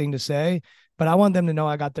a right thing to say, but I want them to know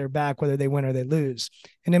I got their back, whether they win or they lose.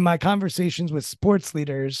 And in my conversations with sports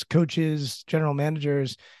leaders, coaches, general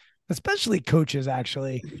managers, especially coaches,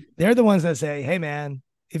 actually, they're the ones that say, hey man,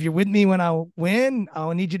 if you're with me when I win,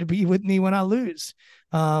 I'll need you to be with me when I lose.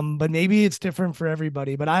 But maybe it's different for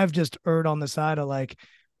everybody, but I've just erred on the side of like,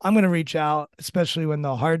 I'm going to reach out, especially when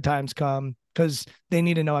the hard times come, because they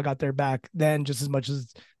need to know I got their back then just as much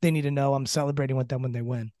as they need to know I'm celebrating with them when they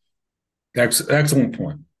win. Excellent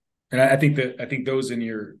point. And I think those in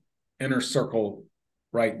your inner circle,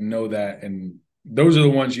 right, know that, and those are the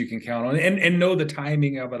ones you can count on, and know the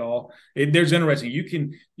timing of it all. There's interesting.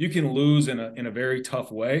 You can lose in a very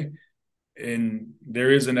tough way, and there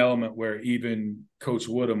is an element where even Coach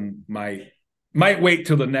Woodham might wait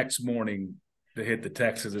till the next morning to hit the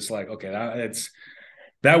text, because it's like, okay,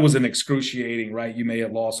 that was an excruciating, right? You may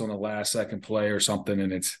have lost on the last second play or something,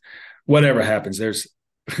 and it's whatever happens. There's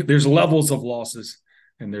levels of losses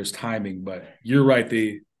and there's timing, but you're right.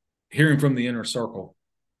 The hearing from the inner circle.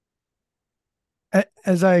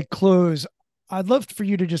 As I close, I'd love for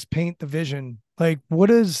you to just paint the vision. Like, what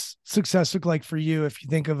does success look like for you if you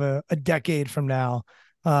think of a decade from now,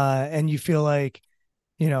 and you feel like,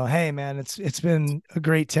 hey man, it's been a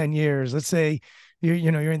great 10 years. Let's say you're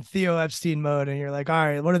in Theo Epstein mode and you're like, all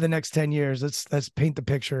right, what are the next 10 years? Let's paint the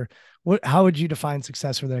picture. How would you define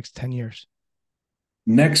success for the next 10 years?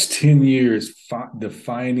 Next 10 years,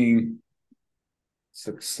 defining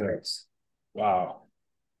success. Wow.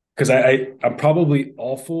 Because I'm probably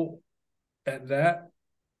awful at that.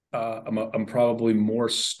 I'm probably more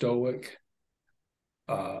stoic.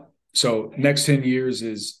 So next 10 years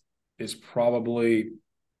is probably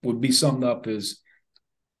would be summed up as,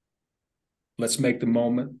 let's make the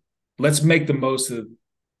most of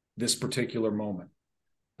this particular moment.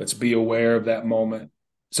 Let's be aware of that moment.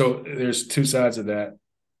 So there's two sides of that,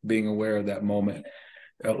 being aware of that moment.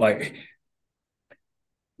 As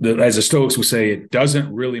the Stoics would say, it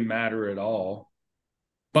doesn't really matter at all.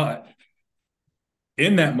 But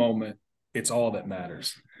in that moment, it's all that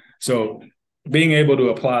matters. So being able to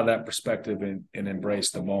apply that perspective and embrace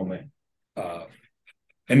the moment.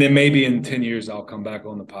 And then maybe in 10 years, I'll come back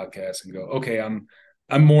on the podcast and go, okay, I'm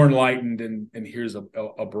more enlightened and here's a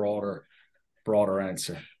broader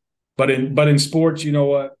answer. But in sports, you know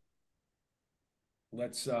what?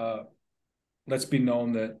 Let's be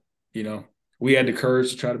known that, we had the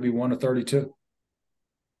courage to try to be 1 of 32.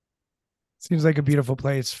 Seems like a beautiful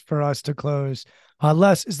place for us to close.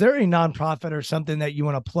 Les, is there a nonprofit or something that you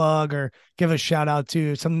want to plug or give a shout out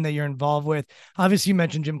to, something that you're involved with? Obviously, you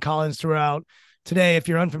mentioned Jim Collins throughout today. If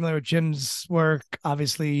you're unfamiliar with Jim's work,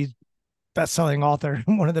 obviously best-selling author,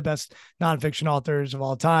 one of the best nonfiction authors of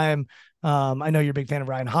all time. I know you're a big fan of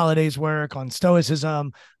Ryan Holiday's work on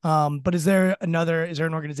Stoicism. But is there an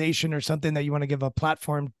organization or something that you want to give a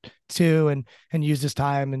platform to and use this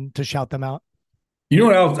time and to shout them out? You know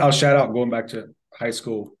what I'll shout out, going back to high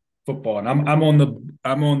school football, and I'm on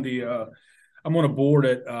a board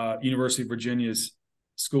at University of Virginia's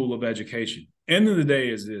School of Education. End of the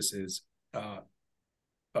day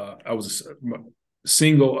I was a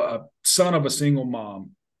single son of a single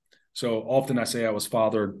mom. So often I say I was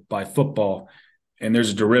fathered by football, and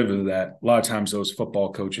there's a derivative of that. A lot of times those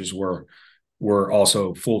football coaches were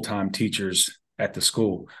also full-time teachers at the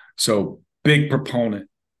school. So big proponent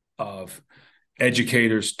of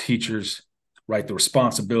educators, teachers, right? The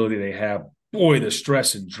responsibility they have, the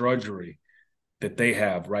stress and drudgery that they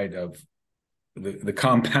have, right? Of the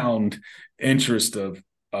compound interest of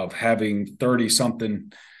having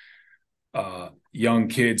 30-something young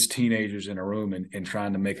kids, teenagers in a room and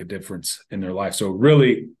trying to make a difference in their life. So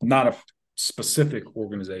really not a specific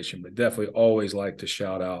organization, but definitely always like to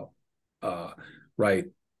shout out, right?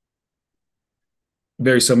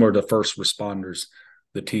 Very similar to first responders,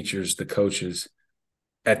 the teachers, the coaches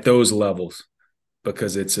at those levels,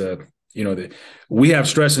 because it's we have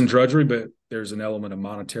stress and drudgery, but there's an element of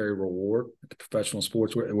monetary reward at the professional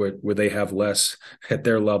sports where they have less at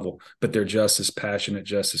their level, but they're just as passionate,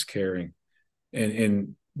 just as caring.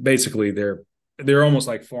 And basically they're almost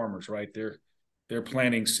like farmers, right? They're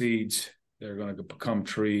planting seeds. They're going to become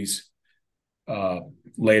trees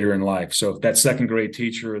later in life. So that second grade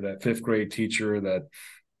teacher, that fifth grade teacher, that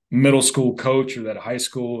middle school coach, or that high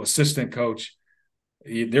school assistant coach,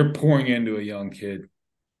 they're pouring into a young kid,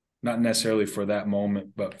 not necessarily for that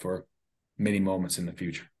moment, but for many moments in the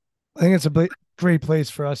future. I think it's a great place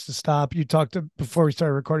for us to stop. You talked before we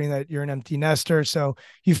started recording that you're an empty nester. So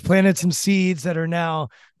you've planted some seeds that are now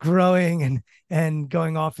growing and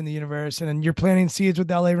going off in the universe. And you're planting seeds with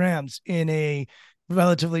the LA Rams in a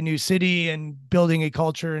relatively new city and building a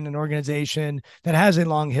culture and an organization that has a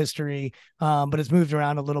long history, but it's moved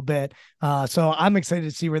around a little bit. So I'm excited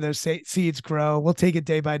to see where those seeds grow. We'll take it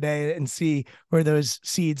day by day and see where those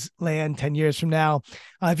seeds land 10 years from now.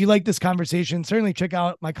 If you like this conversation, certainly check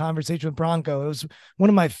out my conversation with Bronco. It was one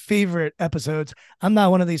of my favorite episodes. I'm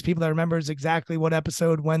not one of these people that remembers exactly what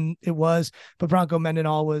episode when it was, but Bronco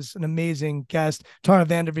Mendenhall was an amazing guest. Tara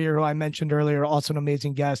Vanderveer, who I mentioned earlier, also an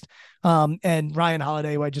amazing guest. And Ryan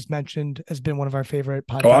Holiday, who I just mentioned, has been one of our favorite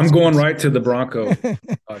podcasts. Oh, I'm going right to the Bronco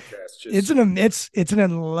podcast. It's an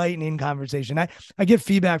enlightening conversation. I get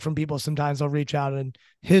feedback from people sometimes. They'll reach out, and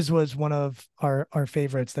his was one of our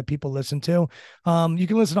favorites that people listen to. You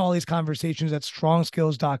can listen to all these conversations at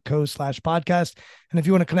strongskills.co/podcast. And if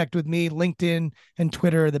you want to connect with me, LinkedIn and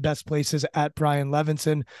Twitter are the best places at Brian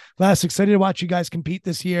Levinson. Les, excited to watch you guys compete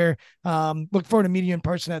this year. Look forward to meeting you in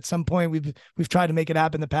person at some point. We've tried to make it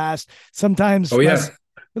happen in the past. Sometimes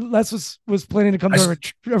Les was planning to come to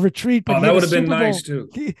a retreat, but that would have been nice too.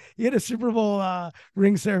 He had a Super Bowl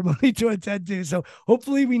ring ceremony to attend to. So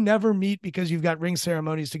hopefully we never meet because you've got ring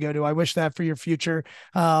ceremonies to go to. I wish that for your future.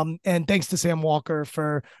 And thanks to Sam Walker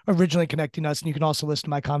for originally connecting us. And you can also listen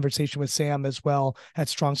to my conversation with Sam as well at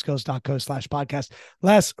strongskills.co/podcast.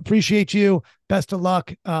 Les, appreciate you. Best of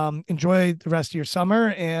luck. Enjoy the rest of your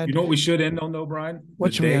summer. And you know what we should end on though, Brian?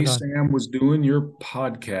 What should we end on? Sam was doing your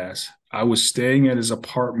podcast, I was staying at his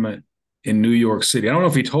apartment in New York City. I don't know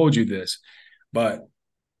if he told you this, but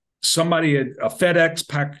a FedEx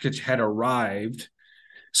package had arrived.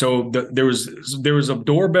 So there was a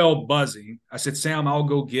doorbell buzzing. I said, Sam, I'll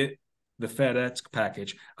go get the FedEx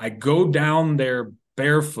package. I go down there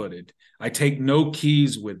barefooted. I take no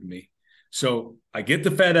keys with me. So I get the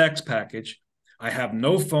FedEx package. I have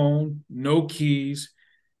no phone, no keys.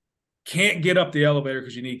 Can't get up the elevator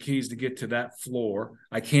because you need keys to get to that floor.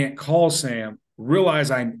 I can't call Sam.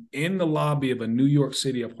 realize I'm in the lobby of a New York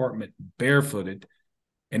City apartment barefooted,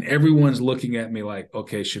 and everyone's looking at me like,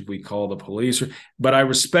 okay, should we call the police? But I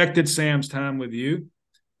respected Sam's time with you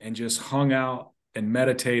and just hung out and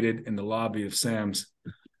meditated in the lobby of Sam's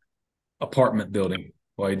apartment building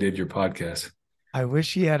while you did your podcast. I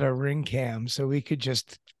wish he had a ring cam so we could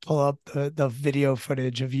just pull up the video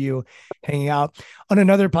footage of you hanging out. On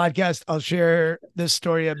another podcast, I'll share this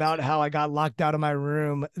story about how I got locked out of my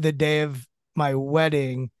room the day of my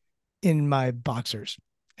wedding in my boxers.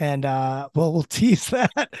 And we'll tease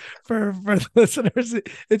that for the listeners.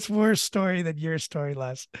 It's worse story than your story,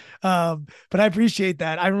 Les. But I appreciate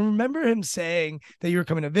that. I remember him saying that you were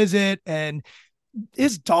coming to visit and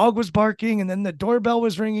his dog was barking and then the doorbell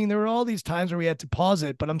was ringing. There were all these times where we had to pause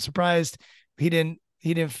it, but I'm surprised he didn't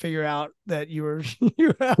figure out that you were.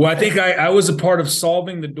 Well, I think I was a part of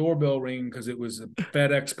solving the doorbell ring because it was a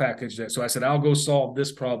FedEx package. So I said, I'll go solve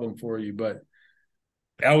this problem for you. But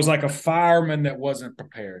I was like a fireman that wasn't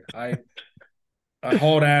prepared. I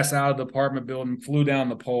hauled ass out of the apartment building, flew down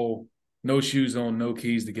the pole, no shoes on, no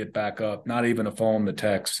keys to get back up, not even a phone to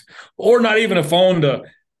text, or not even a phone to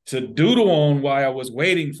doodle on while I was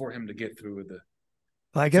waiting for him to get through with it.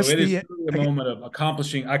 Well, I guess so it is really a moment of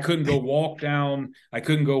accomplishing. I couldn't go walk down. I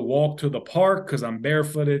couldn't go walk to the park because I'm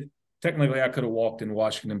barefooted. Technically, I could have walked in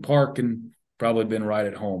Washington Park and probably been right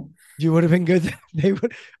at home. You would have been good.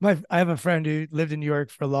 I have a friend who lived in New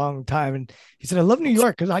York for a long time, and he said, I love New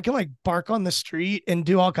York because I can like bark on the street and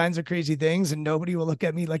do all kinds of crazy things, and nobody will look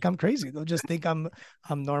at me like I'm crazy. They'll just think I'm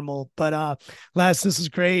normal. But Les, this is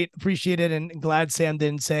great. Appreciate it, and glad Sam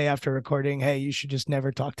didn't say after recording, hey, you should just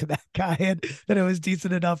never talk to that guy, and that it was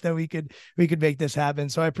decent enough that we could make this happen.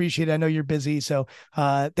 So I appreciate it. I know you're busy, so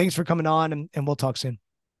thanks for coming on, and we'll talk soon.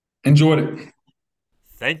 Enjoyed it.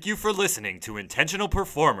 Thank you for listening to Intentional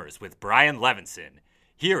Performers with Brian Levinson.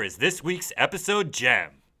 Here is this week's episode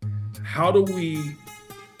gem. How do we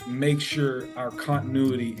make sure our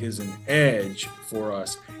continuity is an edge for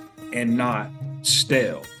us and not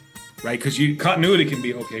stale, right? Because continuity can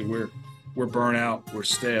be, okay, we're burnt out, we're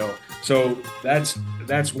stale. So that's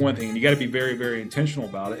one thing. And you got to be very, very intentional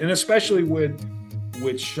about it. And especially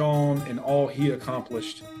with Sean and all he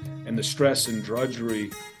accomplished and the stress and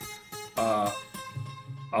drudgery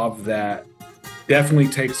of that definitely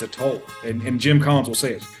takes a toll. And Jim Collins will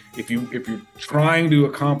say it. If you're trying to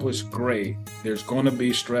accomplish great, there's going to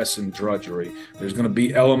be stress and drudgery. There's going to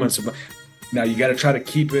be elements of. Now you got to try to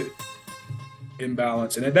keep it in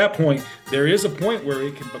balance. And at that point, there is a point where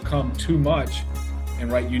it can become too much. And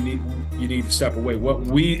right, you need to step away. What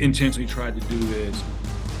we intentionally tried to do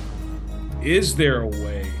is there a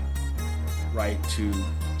way, right, to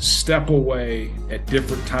step away at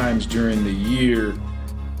different times during the year,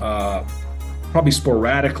 probably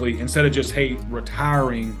sporadically, instead of just, hey,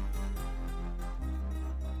 retiring